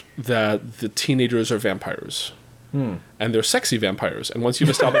out that the teenagers are vampires. And they're sexy vampires. And once you've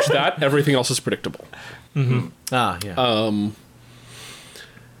established that, everything else is predictable. Ah, yeah.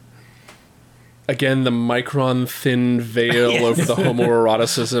 Again, the micron thin veil over the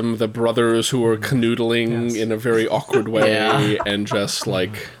homoeroticism, the brothers who are canoodling in a very awkward way, Yeah. and just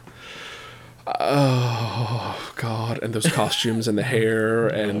like, oh god, and those costumes and the hair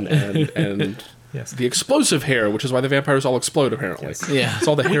and Yes. the explosive hair, which is why the vampires all explode apparently. Yeah. It's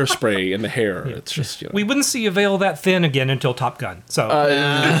all the hairspray in the hair. It's just We wouldn't see a veil that thin again until Top Gun. So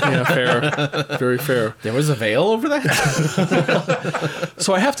yeah, fair, very fair. There was a veil over that?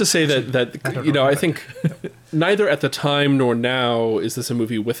 So I have to say that I think neither at the time nor now is this a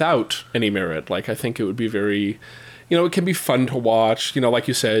movie without any merit. Like, I think it would be very, it can be fun to watch. Like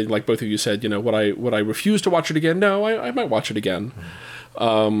you said, like both of you said, would I refuse to watch it again? No, I might watch it again.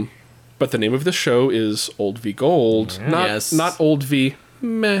 But the name of the show is Old v Gold, not Old v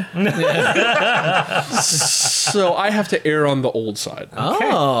meh. So I have to err on the old side.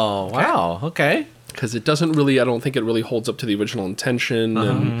 Oh, wow. Okay. Because it doesn't really, I don't think it really holds up to the original intention.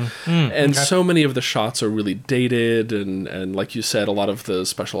 And so many of the shots are really dated. And like you said, a lot of the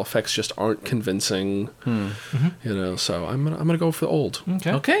special effects just aren't convincing. So I'm gonna go for the old.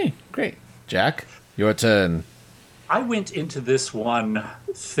 Okay, great. Jack, your turn. I went into this one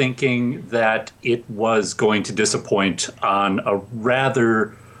thinking that it was going to disappoint on a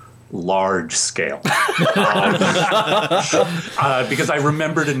rather large scale. Because I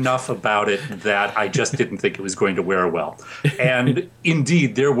remembered enough about it that I just didn't think it was going to wear well. And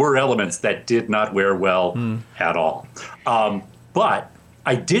indeed, there were elements that did not wear well at all. But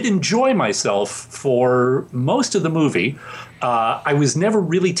I did enjoy myself for most of the movie. I was never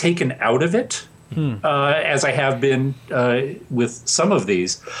really taken out of it, as I have been with some of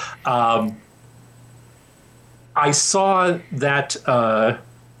these. I saw that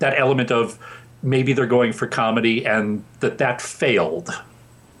that element of maybe they're going for comedy, and that failed,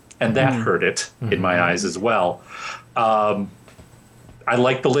 and that hurt it in my eyes as well. I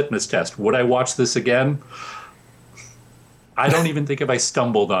like the litmus test. Would I watch this again? I don't even think if I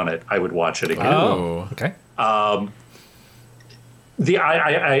stumbled on it, I would watch it again. Oh, okay. I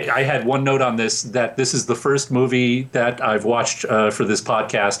had one note on this, that this is the first movie that I've watched for this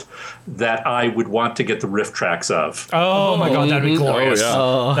podcast that I would want to get the riff tracks of. Oh my god, that'd be glorious.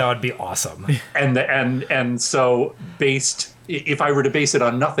 Oh, yeah. That would be awesome. And so if I were to base it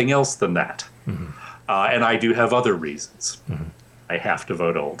on nothing else than that, and I do have other reasons, I have to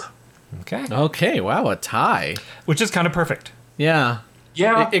vote old. Okay, wow, a tie. Which is kind of perfect. Yeah.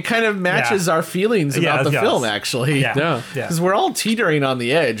 Yeah. It kind of matches our feelings about the film, actually. Yeah. Because we're all teetering on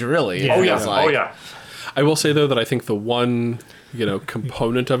the edge, really. Yeah. Oh, yeah. It's like- Oh, yeah. I will say though that I think the one,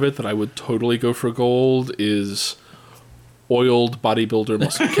 component of it that I would totally go for gold is oiled bodybuilder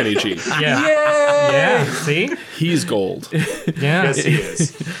muscle Kenny G. Yeah. See? He's gold. Yeah. Yes, he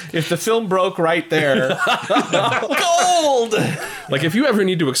is. If the film broke right there, gold! Like if you ever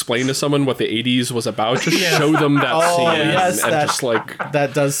need to explain to someone what the 80s was about, just show them that scene yes, and that- just like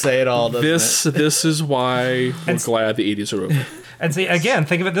That does say it all, doesn't it? this is why we're glad the 80s are over. And see, again,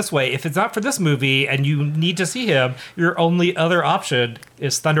 think of it this way. If it's not for this movie and you need to see him, your only other option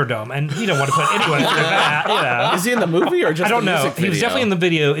is Thunderdome. And you don't want to put anyone through that, Is he in the movie or just I don't the know. music He was video? definitely in the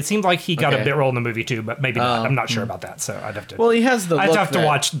video. It seemed like he got Okay. a bit role in the movie too, but maybe not. I'm not sure about that. So I'd have to. Well, he has the I'd look have to that-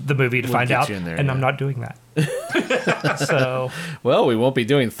 watch the movie to find get out. you in there, and yeah. I'm not doing that. So Well, we won't be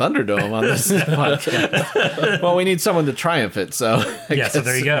doing Thunderdome on this podcast. Well, we need someone to triumph it, so... Yeah, so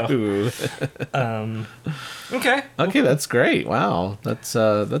there you go. Ooh. okay. Okay, that's great. Wow, that's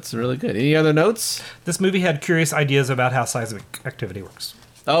really good. Any other notes? This movie had curious ideas about how seismic activity works.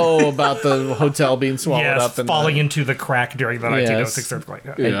 Oh, about the hotel being swallowed Yes, up and falling into the crack during the 1906 earthquake.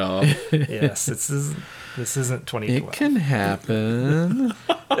 Yeah. Yes, this isn't 2012. It can happen.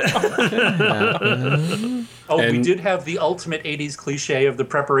 Oh, we And- did have the ultimate 80s cliche of the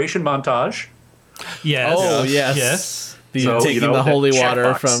preparation montage. Yes. Oh, yes. Yes. The So, taking you know, the that holy check water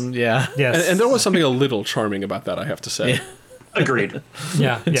box. from Yes. And there was something a little charming about that, I have to say. Agreed.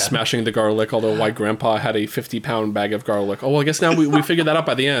 yeah. Smashing the garlic, although why Grandpa had a 50-pound bag of garlic. Oh, well, I guess now we figured that out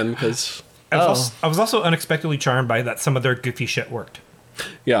by the end, because, I was also unexpectedly charmed by that some of their goofy shit worked.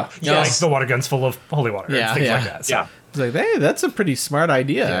 yeah. Yes. Like the water guns full of holy water Yeah, and things yeah. like that. So, Yeah. It's like, hey, that's a pretty smart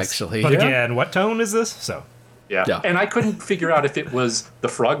idea, actually. But again, what tone is this? So Yeah. Yeah. And I couldn't figure out if it was the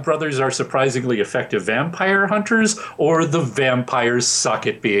Frog Brothers are surprisingly effective vampire hunters or the vampires suck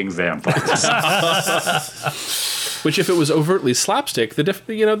at being vampires. Which, if it was overtly slapstick, the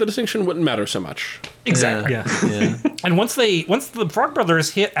distinction wouldn't matter so much. Exactly. yeah. And once the Frog Brothers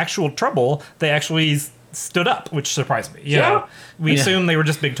hit actual trouble, they actually stood up, which surprised me. You know, we assumed they were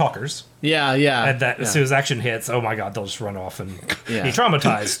just big talkers, Yeah. and that as soon as action hits, oh my god, they'll just run off and Yeah. be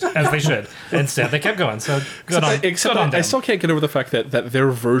traumatized as they should. Instead, they kept going. So good on. Except good on I them. still can't get over the fact that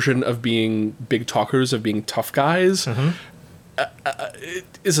their version of being big talkers, of being tough guys,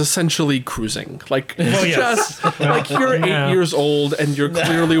 is essentially cruising. Like, yes. just like you're 8 years old and you're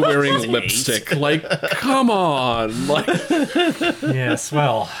clearly wearing lipstick. Like, come on. Like, Yes.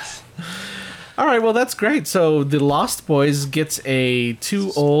 Well. All right, well, that's great. So the Lost Boys gets a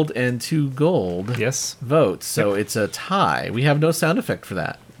 2 old and 2 gold Yes. vote. So it's a tie. We have no sound effect for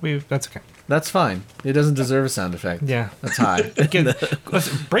that. That's okay. That's fine. It doesn't deserve a sound effect. Yeah. A tie.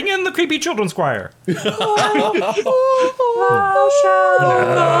 Listen, bring in the creepy children's choir.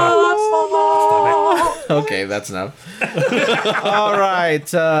 Okay, that's enough. All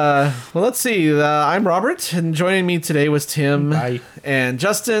right. Well, let's see. I'm Robert, and joining me today was Tim Bye. and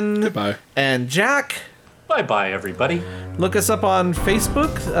Justin Goodbye. and Jack. Bye-bye, everybody. Look us up on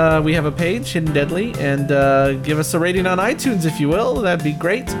Facebook. We have a page, Hidden Deadly, and give us a rating on iTunes if you will. That'd be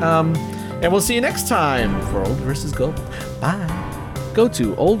great. And we'll see you next time for Old vs. Gold. Bye. Go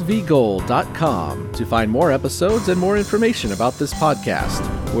to oldvgold.com to find more episodes and more information about this podcast.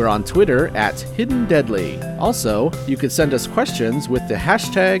 We're on Twitter at Hidden Deadly. Also, you can send us questions with the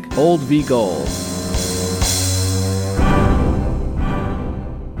hashtag OldVGold.